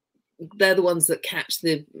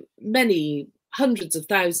the many hundreds of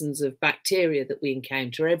thousands of bacteria that we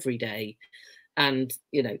encounter every day and,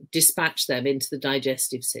 dispatch them into the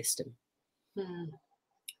digestive system.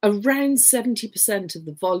 Around 70% of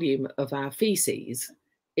the volume of our feces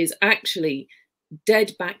is actually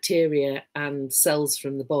dead bacteria and cells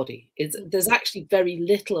from the body. There's actually very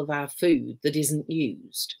little of our food that isn't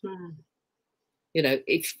used.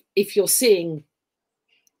 If you're seeing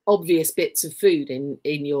obvious bits of food in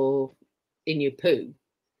your poo,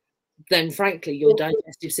 then frankly your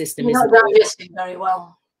digestive system isn't digesting very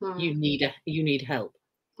well. You need help.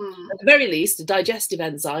 At the very least, a digestive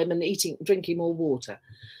enzyme and drinking more water.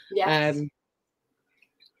 Yes.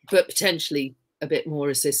 But potentially a bit more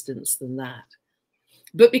assistance than that.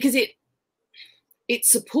 But because it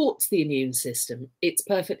supports the immune system, it's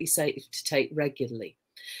perfectly safe to take regularly.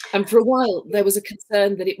 And for a while, there was a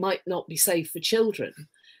concern that it might not be safe for children.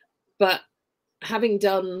 But having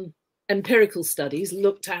done empirical studies,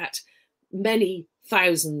 looked at many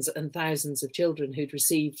thousands and thousands of children who'd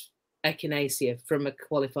received echinacea from a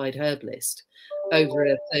qualified herbalist over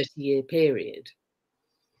a 30-year period,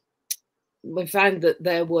 we found that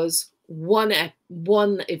there was one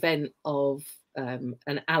event of an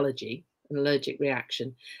allergic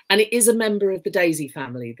reaction, and it is a member of the daisy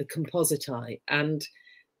family, the Compositae, and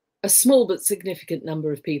a small but significant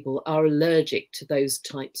number of people are allergic to those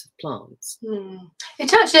types of plants.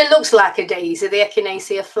 It actually looks like a daisy, the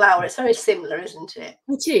echinacea flower. It's very similar, isn't it?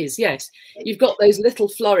 It is, yes. You've got those little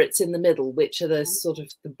florets in the middle, which are the sort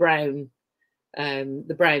of the brown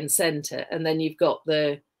centre, and then you've got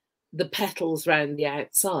the petals round the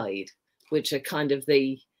outside, which are kind of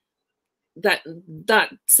that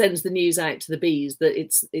sends the news out to the bees that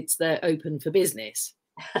it's they're open for business.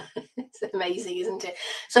 It's amazing, isn't it?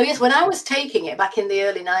 So yes, when I was taking it back in the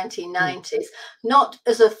early 1990s, not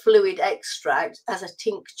as a fluid extract, as a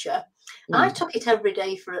tincture, I took it every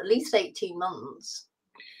day for at least 18 months.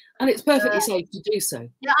 And it's perfectly safe to do so.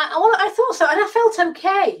 Yeah, I thought so, and I felt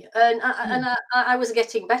okay, and I was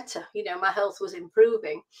getting better. My health was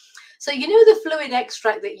improving. So the fluid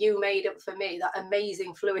extract that you made up for me, that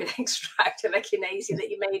amazing fluid extract of echinacea that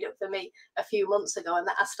you made up for me a few months ago, and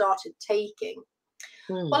that I started taking.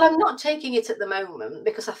 Well, I'm not taking it at the moment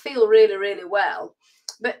because I feel really, really well.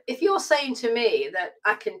 But if you're saying to me that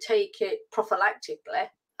I can take it prophylactically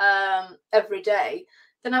every day,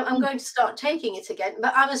 then I'm going to start taking it again.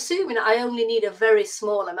 But I'm assuming I only need a very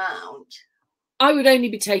small amount. I would only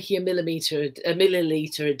be taking a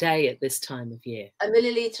milliliter a day at this time of year. A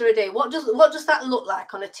milliliter a day. What does that look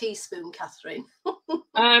like on a teaspoon, Catherine?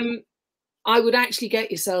 I would actually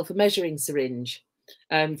get yourself a measuring syringe.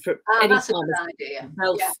 For that's a good idea.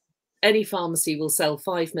 Any pharmacy will sell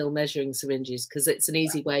 5 ml measuring syringes because it's an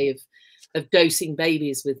easy way of dosing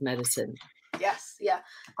babies with medicine. Yes, yeah.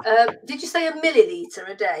 Did you say a milliliter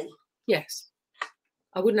a day? Yes.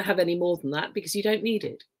 I wouldn't have any more than that because you don't need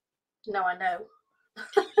it. No, I know.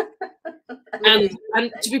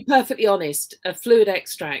 and to be perfectly honest, a fluid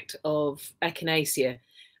extract of echinacea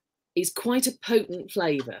is quite a potent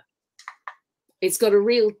flavour. It's got a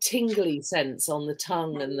real tingly sense on the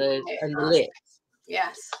tongue and the lips.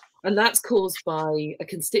 Yes. And that's caused by a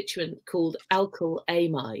constituent called alkyl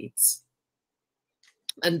amides.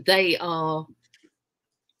 And they are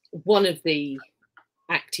one of the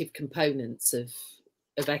active components of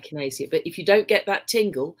echinacea. But if you don't get that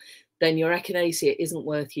tingle, then your echinacea isn't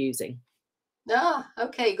worth using.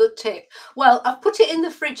 Okay, good tip. Well, I've put it in the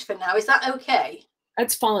fridge for now. Is that okay?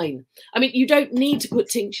 That's fine. I mean, you don't need to put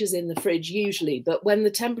tinctures in the fridge usually, but when the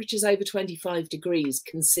temperature's over 25 degrees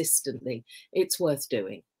consistently, it's worth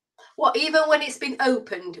doing. What, even when it's been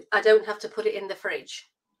opened, I don't have to put it in the fridge?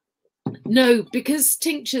 No, because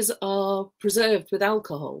tinctures are preserved with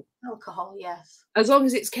alcohol. Alcohol, yes. As long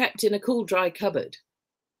as it's kept in a cool, dry cupboard,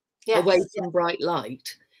 away from bright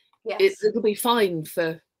light, it'll be fine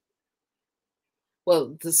for...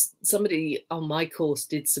 Well, somebody on my course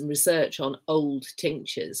did some research on old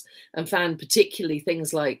tinctures and found particularly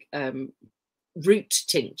things like root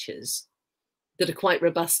tinctures that are quite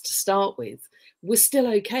robust to start with, we're still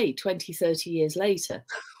okay 20, 30 years later.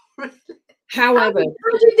 Really? However,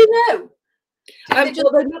 how do they know? well,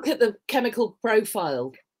 they look at the chemical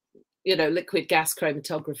profile. You know, liquid gas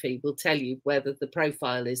chromatography will tell you whether the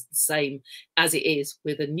profile is the same as it is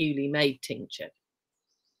with a newly made tincture.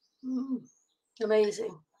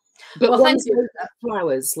 Amazing. But well, once those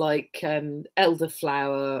flowers like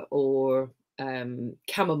elderflower or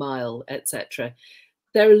chamomile, etc.,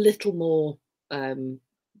 they're a little more,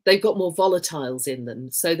 they've got more volatiles in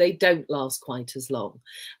them, so they don't last quite as long.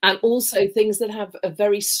 And also things that have a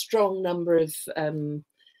very strong number of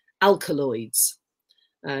alkaloids,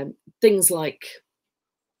 things like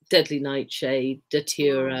deadly nightshade,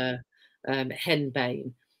 datura,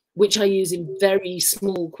 henbane, which I use in very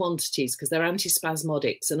small quantities because they're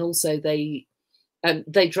antispasmodics, and also they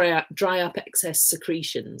dry up excess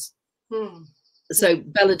secretions. So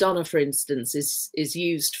belladonna, for instance, is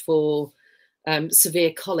used for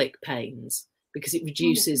severe colic pains because it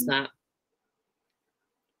reduces that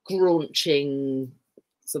graunching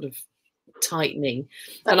sort of tightening,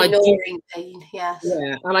 that and gnawing pain. Yes.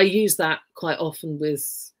 Yeah, and I use that quite often with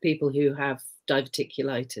people who have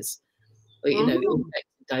diverticulitis, or, you know, infected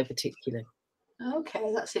diverticulum.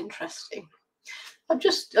 Okay, that's interesting. I've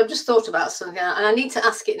just thought about something, and I need to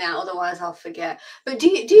ask it now, otherwise I'll forget. But do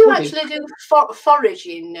you actually do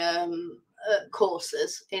foraging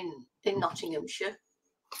courses in Nottinghamshire?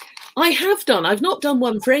 I have done. I've not done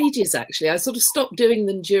one for ages, actually. I sort of stopped doing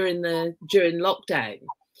them during lockdown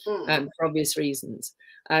for obvious reasons.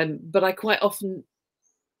 But I quite often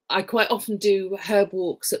do herb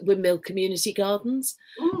walks at Windmill Community Gardens,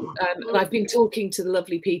 and I've been talking to the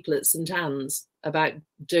lovely people at St Anne's about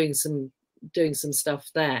doing some stuff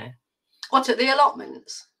there. What, at the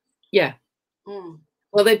allotments? Yeah.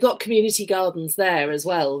 Well, they've got community gardens there as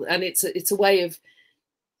well, and it's a way of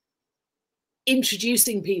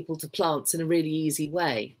introducing people to plants in a really easy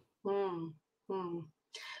way.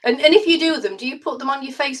 And if you do them, do you put them on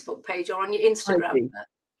your Facebook page or on your Instagram?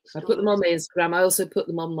 I put them on my Instagram. I also put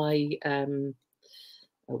them on my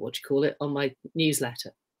what do you call it, on my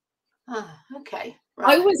newsletter. Okay. Right.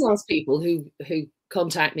 I always ask people who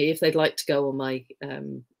contact me if they'd like to go on my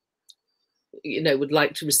would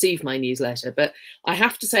like to receive my newsletter, but I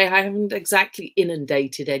have to say I haven't exactly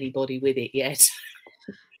inundated anybody with it yet.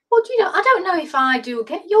 Well, do you know, I don't know if I do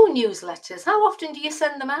get your newsletters. How often do you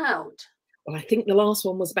send them out? Well, I think the last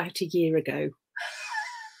one was about a year ago.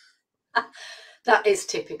 That is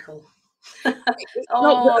typical.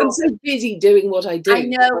 I'm so busy doing what I do. I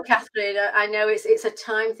know, Catherine. I know it's a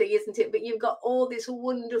time thing, isn't it? But you've got all this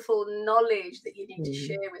wonderful knowledge that you need to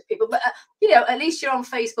share with people. But at least you're on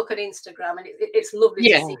Facebook and Instagram, and it's lovely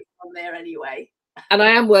to see you on there anyway. And I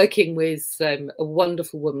am working with a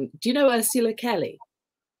wonderful woman. Do you know Ursula Kelly?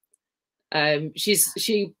 She's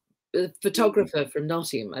a photographer from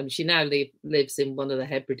Nottingham, and she now lives in one of the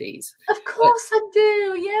Hebrides. Of course, I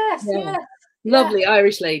do. Yes, yes. Lovely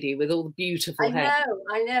Irish lady with all the beautiful hair.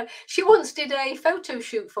 I know. She once did a photo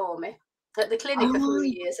shoot for me at the clinic a few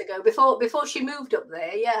years ago, before she moved up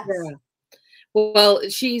there. Yes. Yeah. Well,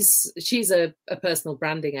 she's a personal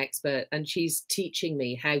branding expert, and she's teaching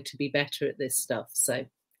me how to be better at this stuff. So,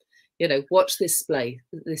 watch this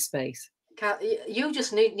space. You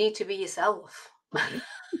just need to be yourself.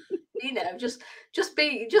 just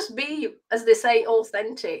be, as they say,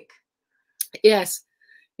 authentic. Yes.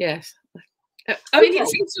 I mean, it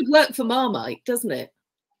seems to work for Marmite, doesn't it?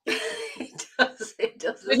 It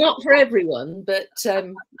does. But not for everyone, but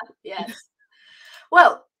yes.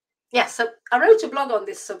 Well, yes. So I wrote a blog on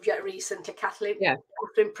this subject recently, Kathleen.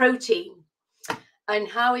 Protein, and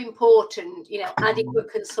how important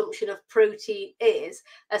adequate consumption of protein is,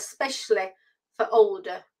 especially for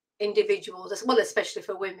older individuals, as well, especially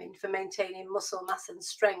for women, for maintaining muscle mass and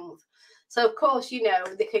strength. So of course,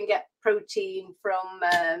 they can get protein from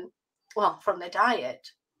their diet.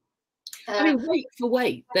 I mean, weight for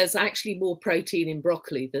weight, there's actually more protein in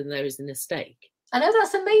broccoli than there is in a steak. I know,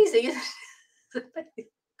 that's amazing.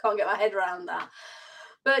 Can't get my head around that.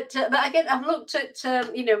 But again, I've looked at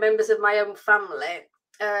members of my own family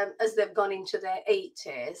as they've gone into their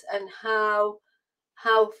 80s, and how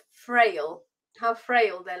frail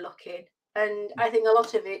they're looking. And I think a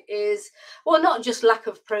lot of it is, well, not just lack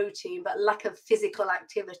of protein, but lack of physical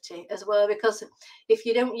activity as well. Because if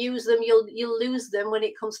you don't use them, you'll lose them when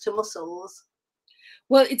it comes to muscles.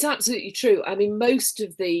 Well, it's absolutely true. I mean, most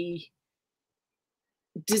of the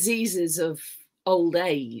diseases of old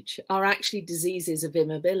age are actually diseases of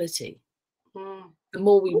immobility. The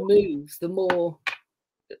more we move, the more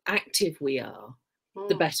active we are.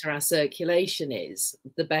 the better our circulation is,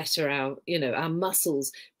 the better our, our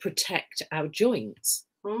muscles protect our joints.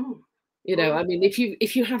 I mean,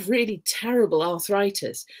 if you have really terrible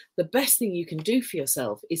arthritis, the best thing you can do for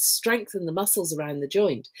yourself is strengthen the muscles around the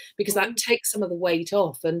joint, because that takes some of the weight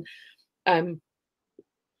off, and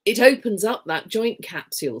it opens up that joint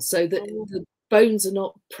capsule so that the bones are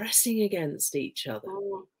not pressing against each other.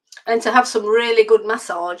 And to have some really good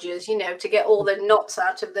massages, to get all the knots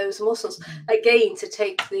out of those muscles, again, to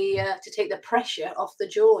take the pressure off the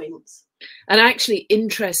joints. And actually,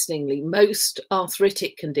 interestingly, most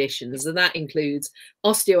arthritic conditions, and that includes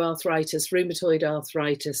osteoarthritis, rheumatoid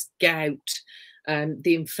arthritis, gout,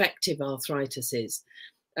 the infective arthritises,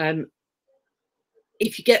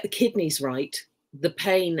 if you get the kidneys right, the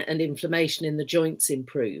pain and inflammation in the joints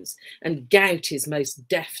improves. And gout is most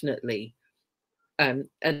definitely a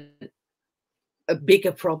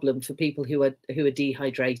bigger problem for people who are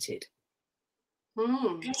dehydrated.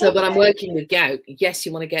 So when I'm working with gout, yes,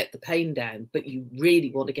 you want to get the pain down, but you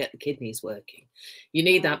really want to get the kidneys working. You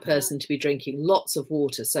need that person to be drinking lots of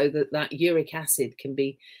water so that uric acid can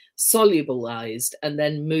be solubilized and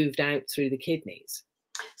then moved out through the kidneys.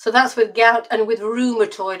 So that's with gout and with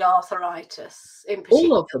rheumatoid arthritis in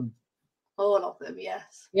particular. All of them. All of them,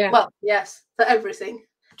 yes. Yeah. Well, yes, for everything.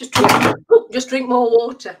 Just drink more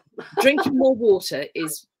water. Drinking more water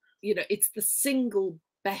is, it's the single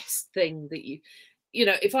best thing that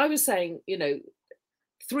if I was saying,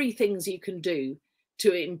 3 things you can do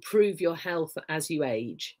to improve your health as you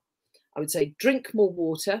age, I would say drink more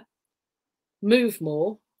water, move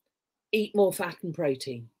more, eat more fat and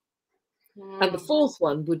protein. And the 4th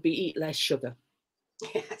one would be eat less sugar.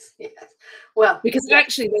 Yes. Well, because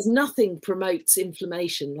actually there's nothing promotes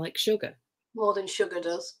inflammation like sugar. More than sugar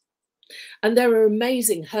does. And there are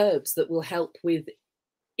amazing herbs that will help with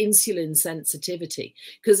insulin sensitivity,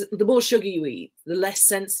 because the more sugar you eat, the less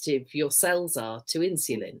sensitive your cells are to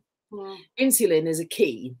insulin. Insulin is a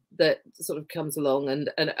key that sort of comes along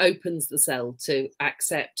and opens the cell to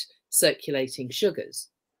accept circulating sugars.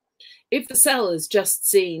 If the cell has just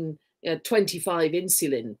seen 25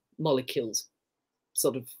 insulin molecules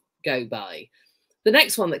sort of go by, the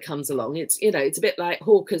next one that comes along, it's it's a bit like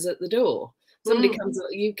hawkers at the door. Somebody comes,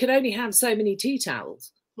 you can only have so many tea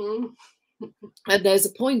towels. And there's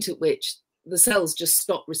a point at which the cells just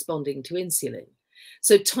stop responding to insulin.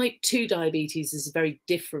 So type 2 diabetes is very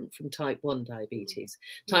different from type 1 diabetes.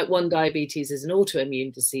 Type 1 diabetes is an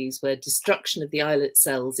autoimmune disease where destruction of the islet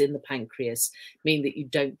cells in the pancreas mean that you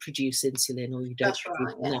don't produce insulin, or you don't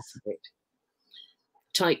produce enough of it.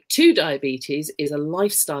 Type 2 diabetes is a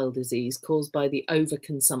lifestyle disease caused by the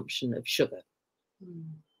overconsumption of sugar.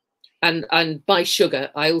 And by sugar,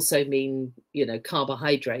 I also mean,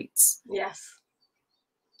 carbohydrates. Yes.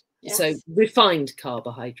 So refined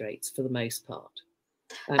carbohydrates for the most part.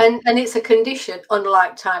 And it's a condition,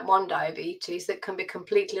 unlike type 1 diabetes, that can be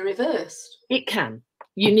completely reversed. It can.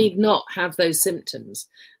 You need not have those symptoms.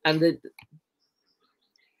 And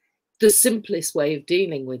the simplest way of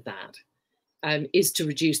dealing with that is to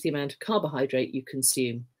reduce the amount of carbohydrate you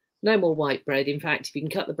consume. No more white bread. In fact, if you can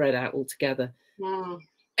cut the bread out altogether,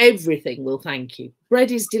 everything will thank you.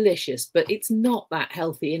 Bread is delicious, but it's not that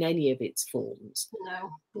healthy in any of its forms.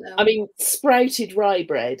 No. I mean, sprouted rye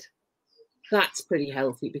bread, that's pretty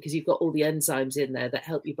healthy because you've got all the enzymes in there that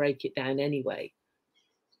help you break it down anyway.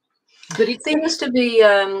 But there used to be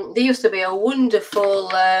a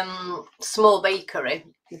wonderful small bakery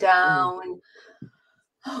down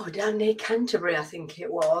near Canterbury, I think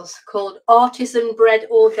it was, called Artisan Bread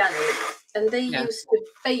Organic, and they used to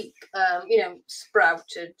bake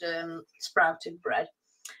sprouted bread.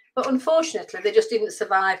 But unfortunately, they just didn't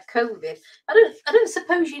survive COVID. I don't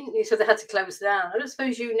suppose so they had to close down. I don't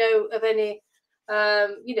suppose you know of any,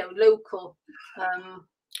 local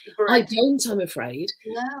bread. I don't, I'm afraid.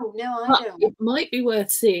 No, I don't. It might be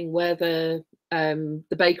worth seeing where the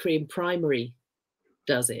bakery in Primary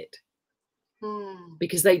does it,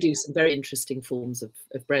 because they do some very interesting forms of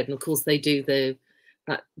bread, and of course they do that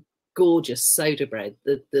gorgeous soda bread,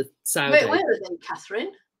 the sourdough. Where are they,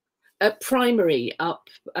 Catherine? At Primary, up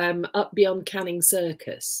beyond Canning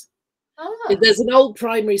Circus. There's an old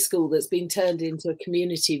primary school that's been turned into a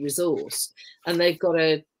community resource, and they've got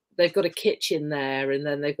a kitchen there, and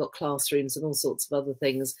then they've got classrooms and all sorts of other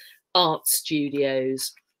things, art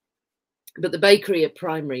studios. But the bakery at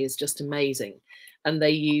Primary is just amazing, and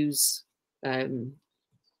they use I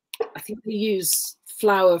think they use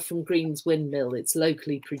flour from Green's Windmill. It's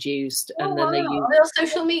locally produced, and then they use. Are they on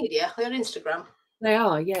social media? Are they on Instagram? They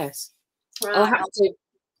are, yes. Right.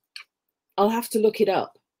 I'll have to look it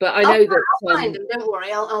up, but I know that I'll find them. Don't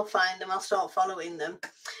worry, I'll find them. I'll start following them.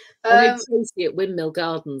 I know Tracy at Windmill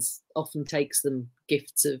Gardens often takes them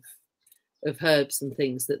gifts of herbs and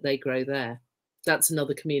things that they grow there. That's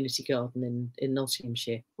another community garden in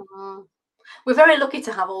Nottinghamshire. We're very lucky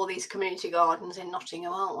to have all these community gardens in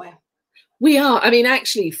Nottingham, aren't we? We are. I mean,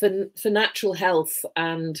 actually, for natural health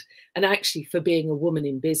and actually for being a woman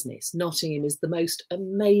in business, Nottingham is the most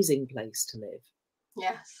amazing place to live.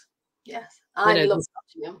 Yes, yes. I love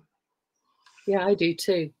Nottingham. Yeah, I do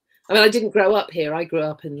too. I mean, I didn't grow up here. I grew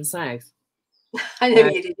up in the south. I know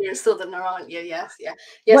you did. You're a southerner, aren't you? Yes, yeah.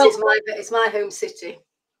 Yes, well, it's my home city.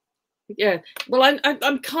 Yeah. Well,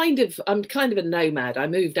 I'm kind of a nomad. I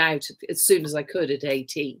moved out as soon as I could at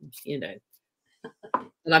 18, you know.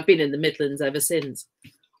 And I've been in the Midlands ever since.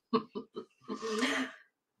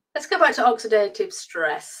 Let's go back to oxidative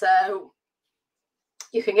stress. So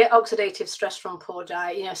you can get oxidative stress from poor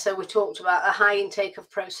diet. You know, so we talked about a high intake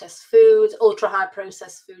of processed foods, ultra high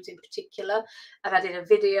processed foods in particular. And I did a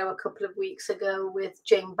video a couple of weeks ago with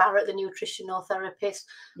Jane Barrett, the nutritional therapist,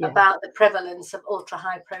 about the prevalence of ultra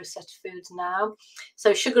high processed foods now.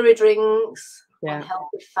 So sugary drinks,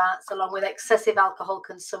 unhealthy fats, along with excessive alcohol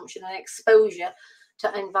consumption and exposure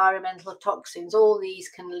to environmental toxins, all these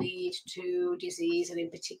can lead to disease and in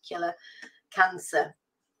particular cancer.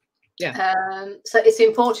 So it's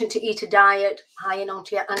important to eat a diet high in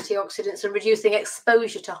antioxidants and reducing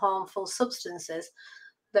exposure to harmful substances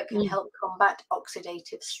that can help combat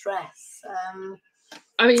oxidative stress.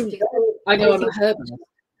 I mean, I know I'm a herbalist,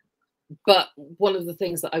 but one of the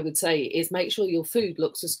things that I would say is make sure your food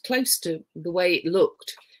looks as close to the way it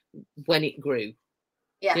looked when it grew.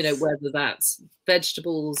 Yes. You know, whether that's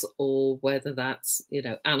vegetables or whether that's, you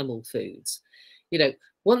know, animal foods. You know,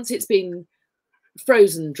 once it's been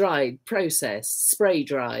frozen, dried, processed, spray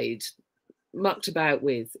dried, mucked about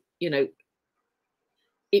with, you know,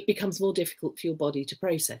 it becomes more difficult for your body to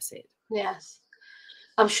process it. Yes.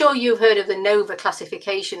 I'm sure you've heard of the NOVA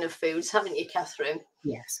classification of foods, haven't you, Catherine?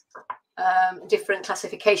 Yes. Different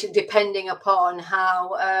classification depending upon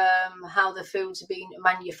how the foods are being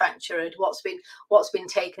manufactured, what's been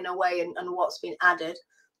taken away and what's been added.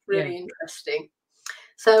 Really interesting.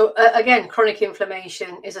 So again, chronic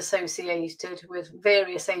inflammation is associated with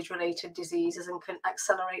various age-related diseases and can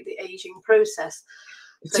accelerate the aging process.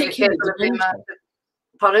 Particularly dementia.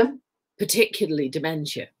 Pardon? Particularly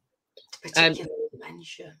dementia. Yes.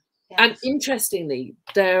 And interestingly,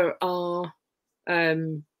 there are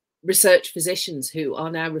research physicians who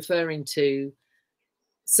are now referring to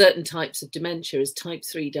certain types of dementia as type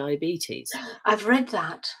 3 diabetes. I've read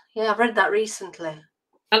that. Yeah, I've read that recently.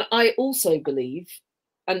 And I also believe,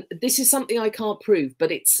 and this is something I can't prove,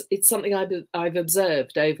 but it's something I've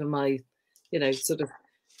observed over my, you know, sort of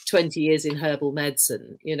 20 years in herbal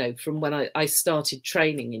medicine, you know, from when I started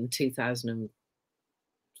training in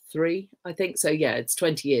 2003, I think. So yeah, it's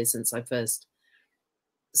 20 years since I first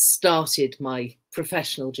started my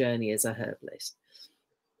professional journey as a herbalist.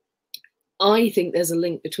 I think there's a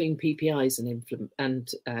link between PPIs and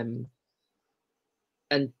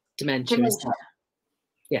dementia.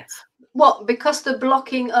 Yes. What? Because the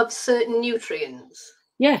blocking of certain nutrients?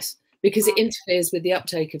 Yes, because it interferes with the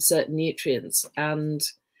uptake of certain nutrients. And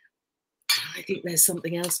I think there's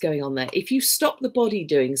something else going on there. If you stop the body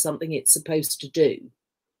doing something it's supposed to do,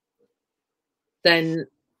 then,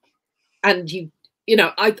 and you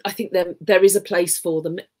know, I think there is a place for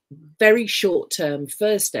them. Very short-term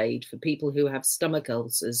first aid for people who have stomach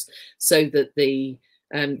ulcers, so that the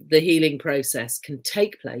healing process can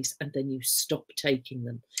take place, and then you stop taking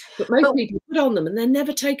them. But most people put on them and they're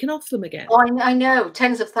never taken off them again. Oh, I know,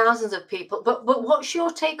 tens of thousands of people. But what's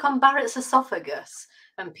your take on Barrett's esophagus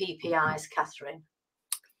and PPIs, Catherine?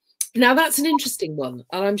 Now that's an interesting one,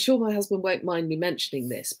 and I'm sure my husband won't mind me mentioning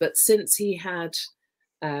this. But since he had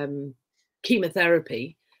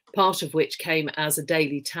chemotherapy, part of which came as a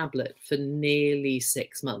daily tablet for nearly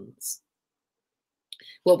 6 months.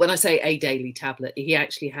 Well, when I say a daily tablet, he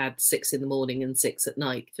actually had 6 in the morning and 6 at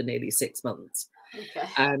night for nearly 6 months.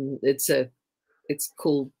 Okay. It's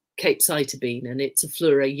called capecitabine, and it's a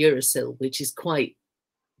fluorouracil, which is quite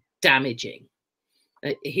damaging.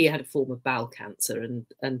 He had a form of bowel cancer, and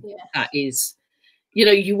that is, you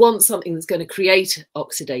know, you want something that's going to create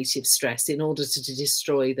oxidative stress in order to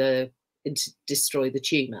destroy the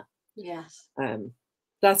tumor. Yes.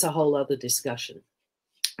 That's a whole other discussion.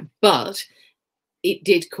 But it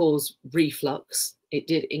did cause reflux. It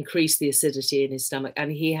did increase the acidity in his stomach,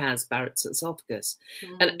 and he has Barrett's esophagus.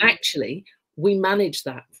 And actually, we managed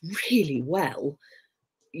that really well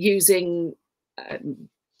using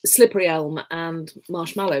slippery elm and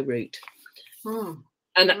marshmallow root.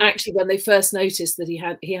 And actually, when they first noticed that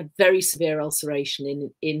he had very severe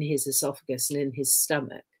ulceration in his esophagus and in his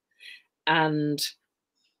stomach, and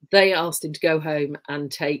they asked him to go home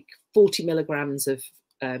and take 40 milligrams of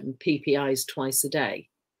PPIs twice a day.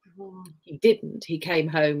 He didn't. He came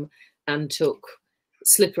home and took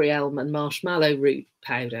slippery elm and marshmallow root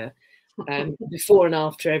powder before and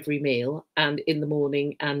after every meal, and in the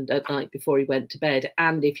morning and at night before he went to bed,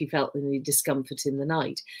 and if he felt any discomfort in the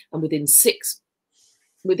night. And within six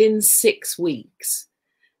weeks,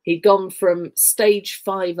 he'd gone from stage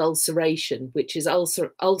 5 ulceration, which is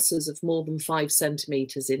ulcers of more than 5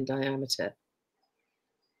 centimeters in diameter,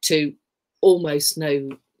 to almost no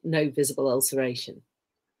visible ulceration.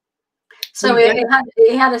 So he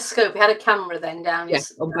had a scope, he had a camera then down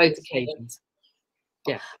his, on both occasions.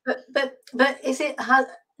 Yeah. But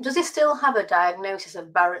does he still have a diagnosis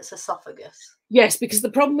of Barrett's esophagus? Yes, because the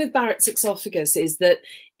problem with Barrett's esophagus is that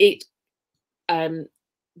it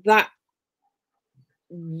the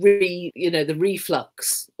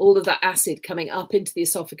reflux, all of that acid coming up into the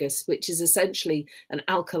esophagus, which is essentially an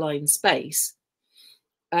alkaline space,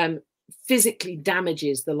 physically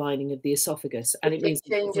damages the lining of the esophagus, and it means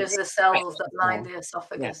changes the cells that line the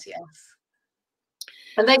esophagus. Yes,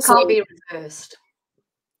 and they can't be reversed.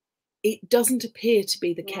 It doesn't appear to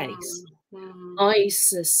be the case. I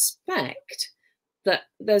suspect that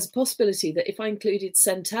there's a possibility that if I included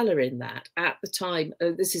Centella in that at the time,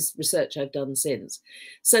 this is research I've done since,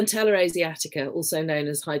 Centella asiatica, also known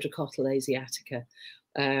as hydrocotyle asiatica,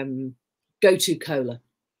 go-to cola.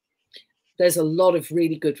 There's a lot of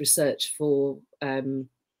really good research for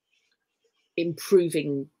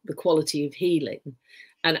improving the quality of healing.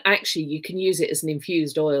 And actually, you can use it as an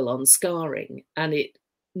infused oil on scarring, and it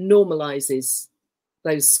normalizes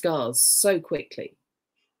those scars so quickly.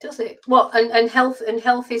 Does it? What? And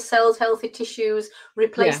healthy cells, healthy tissues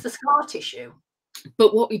replace the scar tissue.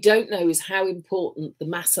 But what we don't know is how important the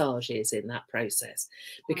massage is in that process,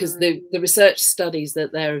 because the research studies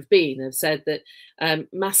that there have said that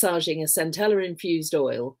massaging a Centella infused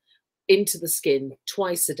oil into the skin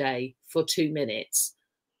twice a day for 2 minutes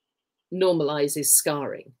normalizes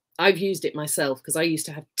scarring. I've used it myself because I used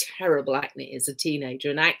to have terrible acne as a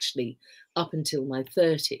teenager, and actually up until my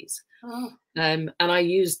 30s. And I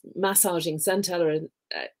used massaging Centella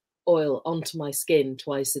oil onto my skin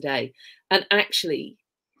twice a day, and actually,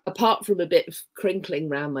 apart from a bit of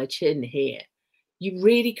crinkling around my chin here, you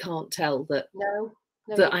really can't tell that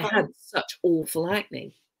that I had such awful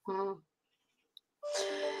acne.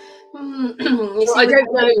 I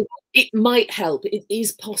don't know. It might help. It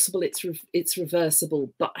is possible. It's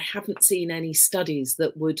reversible, but I haven't seen any studies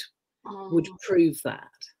that would prove that.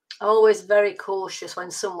 Always very cautious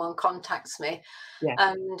when someone contacts me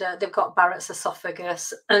and they've got Barrett's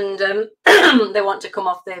esophagus and they want to come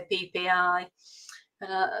off their PPI.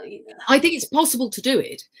 I think it's possible to do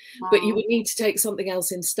it, but you would need to take something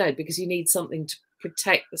else instead, because you need something to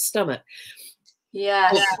protect the stomach.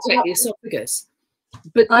 Yes, protect the esophagus.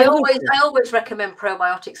 But I always recommend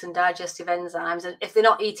probiotics and digestive enzymes, and if they're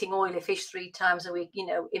not eating oily fish 3 times a week,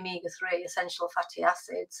 omega-3 essential fatty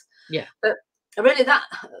acids. Yeah. But really, that,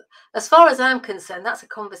 as far as I'm concerned, that's a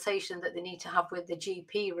conversation that they need to have with the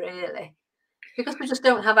GP, really, because we just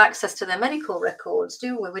don't have access to their medical records,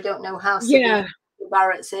 do we? We don't know how severe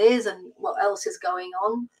Barrett's is and what else is going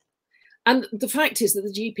on. And the fact is that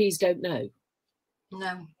the GPs don't know.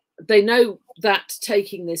 No. They know that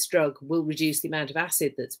taking this drug will reduce the amount of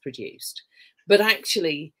acid that's produced, but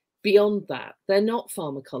actually beyond that, they're not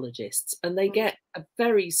pharmacologists, and they get a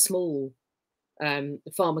very small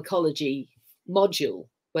pharmacology module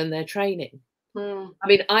when they're training. I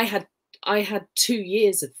mean, I had 2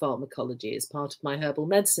 years of pharmacology as part of my herbal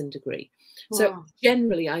medicine degree, so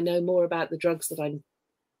generally I know more about the drugs that I'm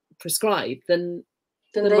prescribed than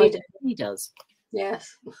my GP does.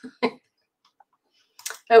 Yes.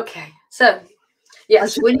 Okay, so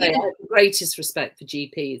yes, we need the greatest respect for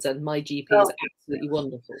GPs, and my GP is absolutely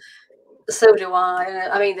wonderful. So do I.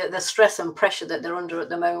 I mean, the stress and pressure that they're under at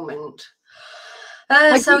the moment.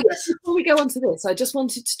 So yes. Before we go on to this, I just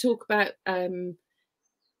wanted to talk about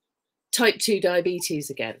type 2 diabetes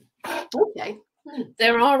again. Okay.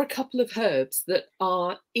 There are a couple of herbs that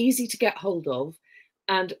are easy to get hold of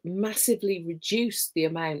and massively reduce the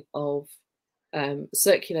amount of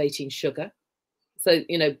circulating sugar. So,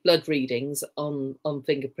 blood readings on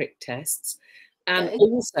finger prick tests, and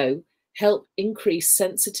also help increase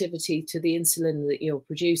sensitivity to the insulin that you're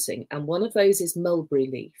producing. And one of those is mulberry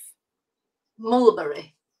leaf.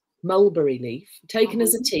 Mulberry leaf, taken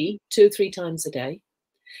as a tea 2 or 3 times a day.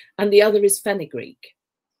 And the other is fenugreek.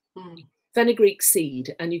 Fenugreek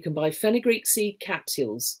seed, and you can buy fenugreek seed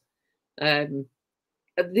capsules.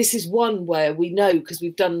 This is one where we know, because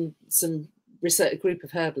we've done some research, a group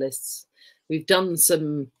of herbalists. We've done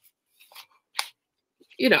some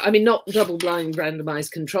you know, I mean, not double-blind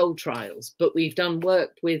randomized controlled trials, but we've done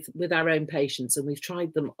work with our own patients, and we've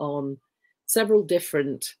tried them on several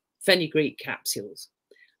different fenugreek capsules.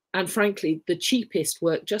 And frankly, the cheapest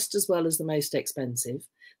work just as well as the most expensive.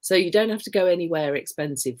 So you don't have to go anywhere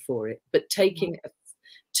expensive for it, but taking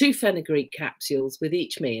 2 fenugreek capsules with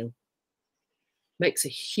each meal makes a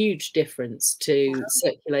huge difference to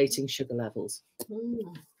circulating sugar levels.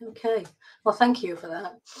 Okay, well, thank you for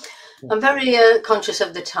that. I'm very conscious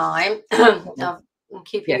of the time. I'm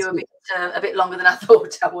keeping you a bit longer than I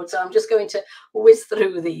thought I would, so I'm just going to whiz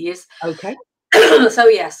through these. Okay. So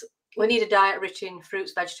yes, we need a diet rich in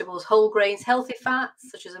fruits, vegetables, whole grains, healthy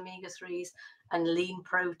fats such as omega-3s, and lean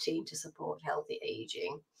protein to support healthy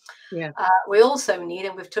aging. Yeah. We also need,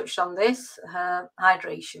 and we've touched on this,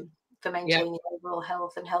 hydration for maintaining overall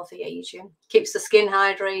health and healthy aging. Keeps the skin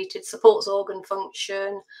hydrated, supports organ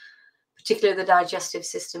function, particularly the digestive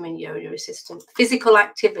system and urinary system. Physical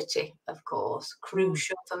activity, of course,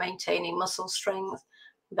 crucial for maintaining muscle strength,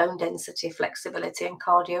 bone density, flexibility, and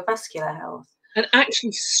cardiovascular health. And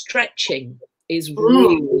actually stretching is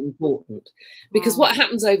really important, because what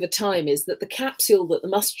happens over time is that the capsule that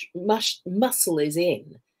the muscle is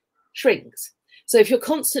in shrinks. So if you're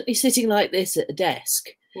constantly sitting like this at a desk,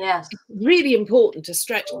 it's really important to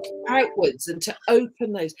stretch outwards and to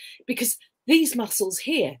open those, because these muscles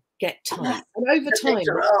here get tight, and over time, you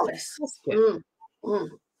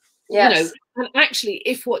know, and actually,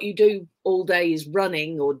 if what you do all day is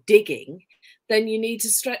running or digging, then you need to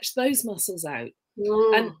stretch those muscles out.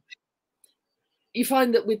 And you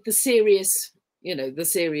find that with the serious, you know, the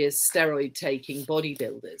serious steroid taking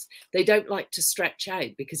bodybuilders, they don't like to stretch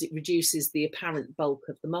out because it reduces the apparent bulk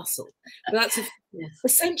of the muscle. But that's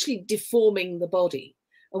essentially deforming the body.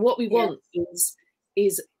 And what we want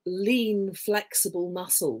is lean, flexible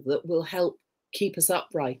muscle that will help keep us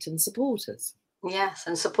upright and support us. Yes,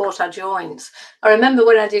 and support our joints. I remember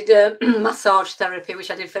when I did massage therapy, which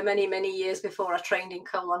I did for many, many years before I trained in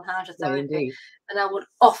colon hydrotherapy, and I would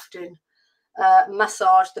often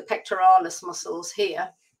massage the pectoralis muscles here.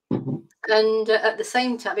 And at the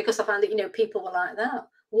same time, because I found that, you know, people were like that,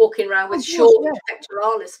 walking around with short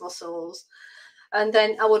pectoralis muscles. And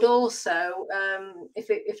then I would also, if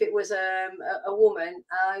it was a woman,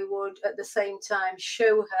 I would at the same time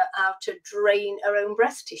show her how to drain her own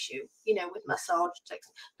breast tissue, you know, with massage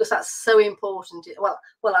techniques, because that's so important. Well,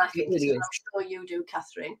 I think it is. I'm sure you do,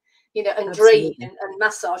 Catherine. You know, and drain and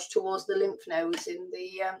massage towards the lymph nodes in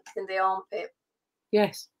the armpit.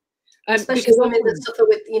 Yes, especially women that suffer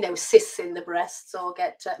with, you know, cysts in the breasts or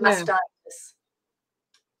get mastitis.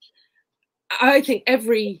 I think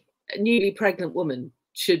every newly pregnant woman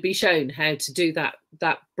should be shown how to do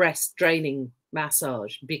that breast draining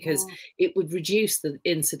massage, because it would reduce the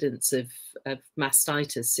incidence of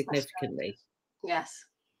mastitis significantly. Yes.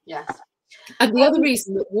 And the other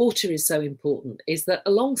reason that water is so important is that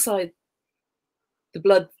alongside the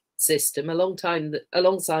blood system,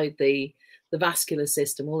 alongside the vascular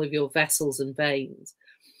system, all of your vessels and veins,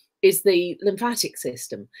 is the lymphatic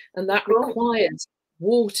system, and that requires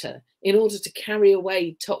water in order to carry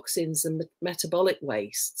away toxins and metabolic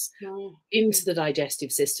wastes into the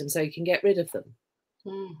digestive system, so you can get rid of them.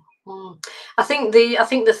 I think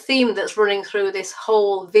the theme that's running through this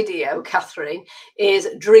whole video, Catherine, is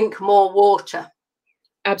drink more water.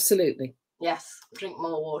 Absolutely. Yes, drink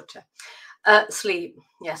more water. Sleep,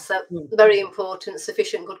 yes, so very important.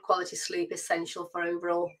 Sufficient good quality sleep essential for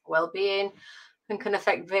overall well-being and can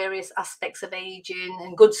affect various aspects of aging.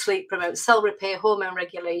 And good sleep promotes cell repair, hormone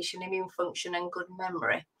regulation, immune function, and good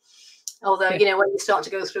memory. Although, you know, when you start to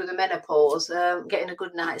go through the menopause, getting a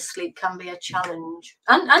good night's sleep can be a challenge.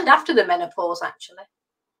 And after the menopause, actually.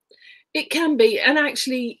 It can be. And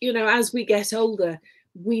actually, you know, as we get older,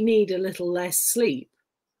 we need a little less sleep,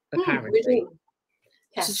 apparently. We do.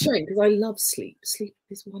 Yes. It's a shame, because I love sleep. Sleep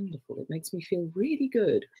is wonderful. It makes me feel really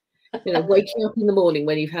good. You know, waking up in the morning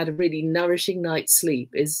when you've had a really nourishing night's sleep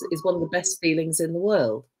is one of the best feelings in the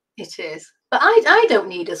world. It is. But I don't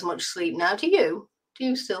need as much sleep now. Do you? Do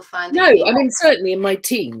you still find that? No, I mean, certainly in my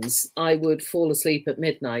teens, I would fall asleep at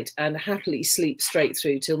midnight and happily sleep straight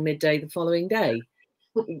through till midday the following day.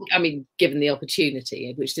 I mean, given the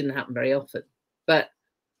opportunity, which didn't happen very often. But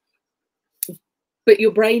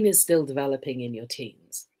your brain is still developing in your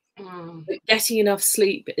teens. But getting enough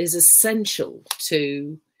sleep is essential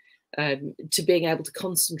to being able to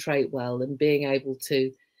concentrate well and being able to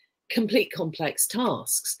complete complex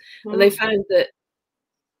tasks. And they found that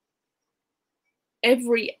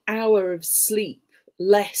every hour of sleep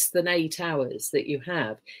less than 8 hours that you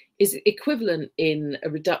have is equivalent in a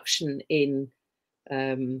reduction in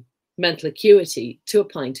mental acuity to a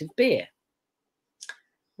pint of beer.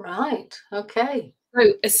 Right. Okay.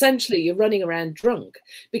 So essentially you're running around drunk,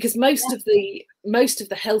 because most of the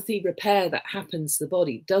healthy repair that happens to the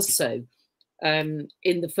body does so in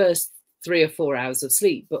the first 3 or 4 hours of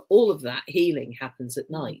sleep, but all of that healing happens at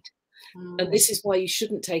night. And this is why you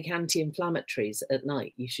shouldn't take anti-inflammatories at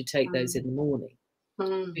night. You should take those in the morning,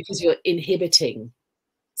 because you're inhibiting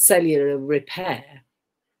cellular repair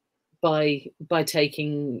by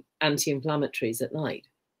taking anti-inflammatories at night.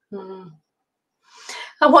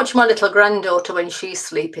 I watch my little granddaughter when she's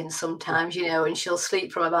sleeping sometimes, you know, and she'll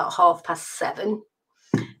sleep from about 7:30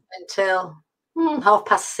 until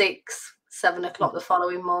 6:30, 7 o'clock the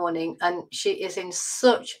following morning, and she is in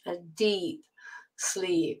such a deep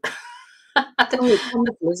sleep. It's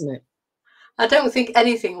wonderful, isn't it? I don't think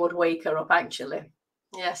anything would wake her up, actually.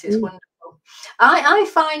 Yes, it's wonderful. I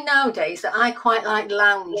find nowadays that I quite like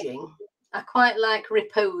lounging. I quite like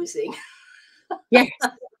reposing. Yes.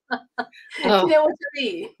 Do you know what I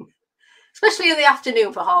mean? Especially in the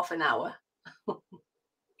afternoon for half an hour.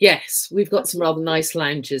 Yes, we've got some rather nice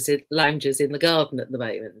lounges in the garden at the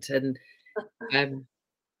moment. And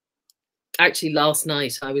actually last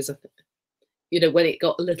night I was, you know, when it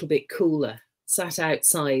got a little bit cooler, sat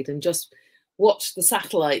outside and just watched the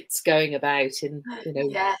satellites going about in, you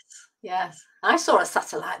know. Yes. I saw a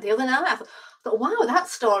satellite the other night. I thought, wow, that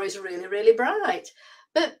star is really, really bright.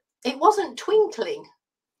 But it wasn't twinkling.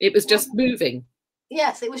 It was just moving.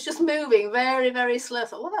 Yes, it was just moving very, very slow. I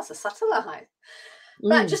thought, well, that's a satellite.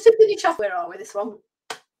 Right, just to finish off, where are we this one?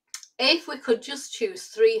 If we could just choose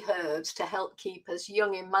 3 herbs to help keep us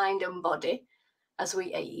young in mind and body as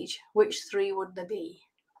we age, which 3 would they be?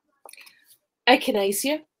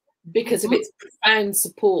 Echinacea, because of its profound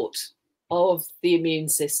support of the immune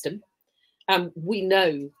system. We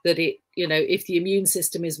know that it, you know, if the immune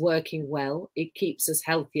system is working well, it keeps us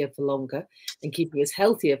healthier for longer, and keeping us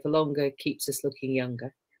healthier for longer keeps us looking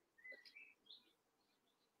younger.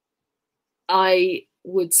 I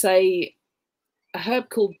would say a herb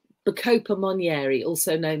called Bacopa monnieri,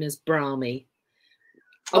 also known as Brahmi.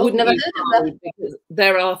 I wouldn't never use heard of that. because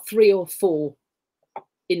there are 3 or 4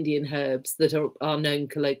 Indian herbs that are known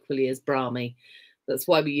colloquially as Brahmi. That's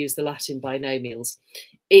why we use the Latin binomials.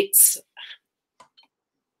 It's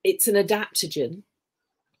an adaptogen,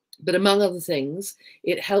 but among other things,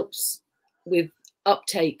 it helps with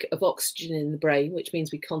uptake of oxygen in the brain, which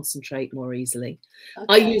means we concentrate more easily. Okay.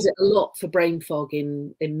 I use it a lot for brain fog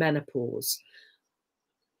in menopause.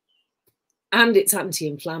 And it's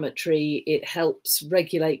anti-inflammatory. It helps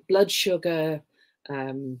regulate blood sugar.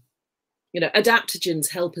 You know, adaptogens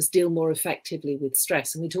help us deal more effectively with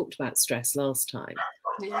stress. And we talked about stress last time.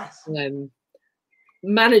 Yes.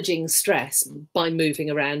 Managing stress by moving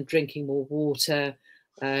around, drinking more water,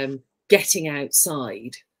 getting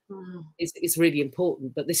outside is really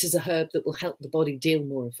important. But this is a herb that will help the body deal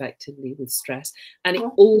more effectively with stress. And it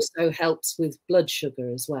also helps with blood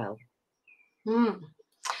sugar as well.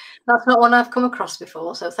 That's not one I've come across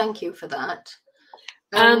before, so thank you for that.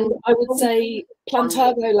 And I would say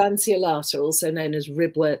Plantago lanceolata, also known as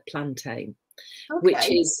ribwort plantain, which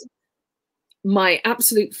is my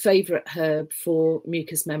absolute favourite herb for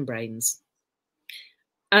mucous membranes.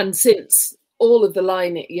 And since all of the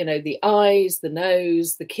line, you know, the eyes, the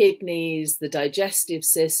nose, the kidneys, the digestive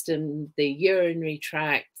system, the urinary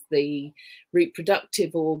tract, the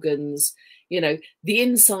reproductive organs, you know, the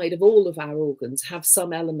inside of all of our organs have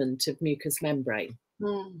some element of mucous membrane.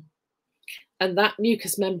 And that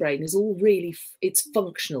mucous membrane is all really, it's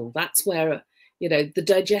functional. That's where, you know, the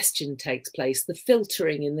digestion takes place, the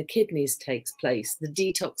filtering in the kidneys takes place, the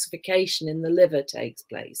detoxification in the liver takes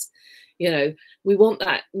place. You know, we want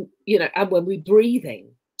that, you know, and when we're breathing,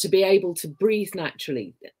 to be able to breathe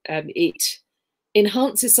naturally, it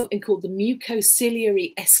enhances something called the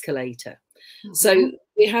mucociliary escalator. So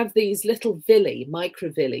we have these little villi,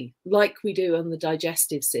 microvilli, like we do on the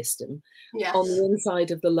digestive system, on the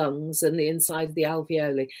inside of the lungs and the inside of the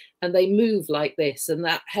alveoli, and they move like this, and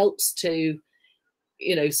that helps to,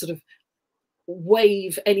 you know, sort of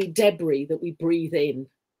wave any debris that we breathe in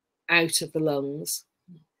out of the lungs.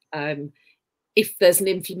 If there's an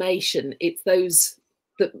inflammation, it's those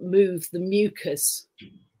that move the mucus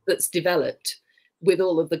that's developed with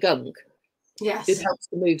all of the gunk. Yes, it helps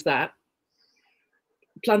to move that.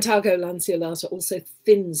 Plantago lanceolata also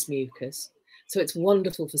thins mucus, so it's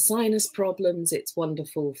wonderful for sinus problems. It's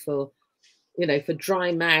wonderful for, you know, for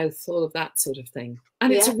dry mouth, all of that sort of thing.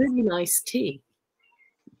 And it's a really nice tea.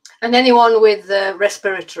 And anyone with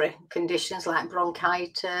respiratory conditions like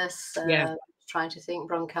bronchitis, trying to think,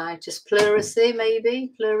 bronchitis, pleurisy,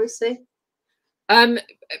 maybe pleurisy.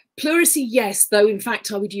 Pleurisy, yes. Though in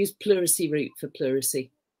fact, I would use pleurisy root for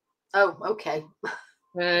pleurisy. Oh, okay.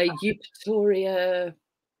 Eupatoria.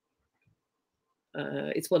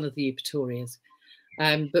 It's one of the eupatorias,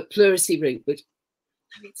 but pleurisy root. But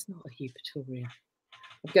no, it's not a eupatoria.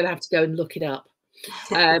 I'm going to have to go and look it up.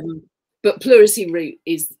 But pleurisy root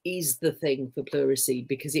is the thing for pleurisy,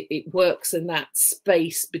 because it works in that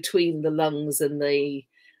space between the lungs and the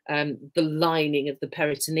lining of the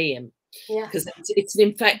peritoneum. Yeah. Because it's an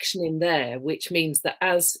infection in there, which means that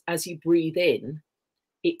as you breathe in,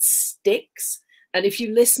 it sticks. And if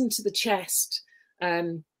you listen to the chest,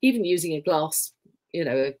 even using a glass, you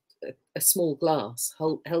know, a small glass,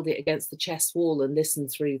 held it against the chest wall and listen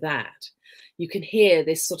through that, you can hear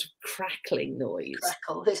this sort of crackling noise.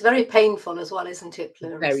 Crackle. It's very painful as well, isn't it?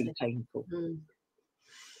 Pleurisy. Very painful.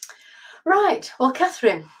 Right. Well,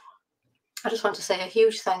 Katherine, I just want to say a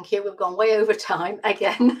huge thank you. We've gone way over time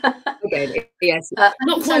again. Again, yes.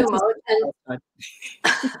 Not so much. And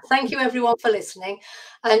thank you everyone for listening.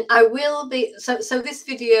 And I will be so this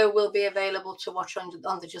video will be available to watch on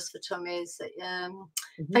the Just for Tummies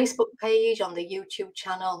Facebook page, on the YouTube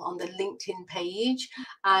channel, on the LinkedIn page,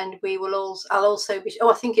 and I'll also be,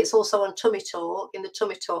 I think it's also on Tummy Talk, in the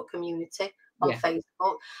Tummy Talk community on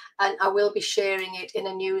Facebook, and I will be sharing it in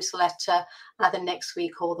a newsletter either next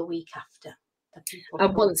week or the week after.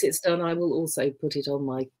 And once it's done, I will also put it on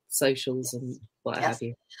my socials and what have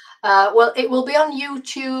you. Well, it will be on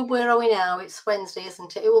YouTube. Where are we now? It's Wednesday,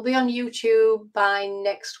 isn't it? It will be on YouTube by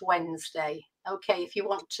next Wednesday. Okay, if you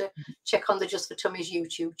want to check on the Just for Tummies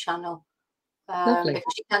YouTube channel, because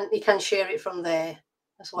you can share it from there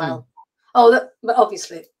as well. But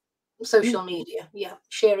obviously social media,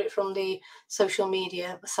 share it from the social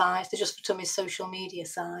media sites, the Just for Tummies social media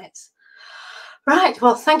sites. Right.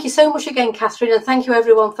 Well, thank you so much again, Katherine, and thank you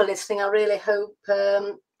everyone for listening. I really hope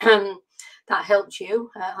that helped you.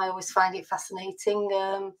 I always find it fascinating,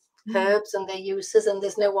 herbs and their uses, and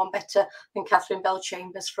there's no one better than Katherine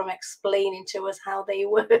Bellchambers from explaining to us how they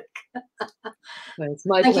work. Well, it's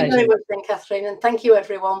my pleasure. Thank you very much then, Katherine, and thank you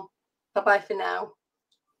everyone. Bye-bye for now.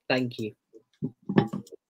 Thank you.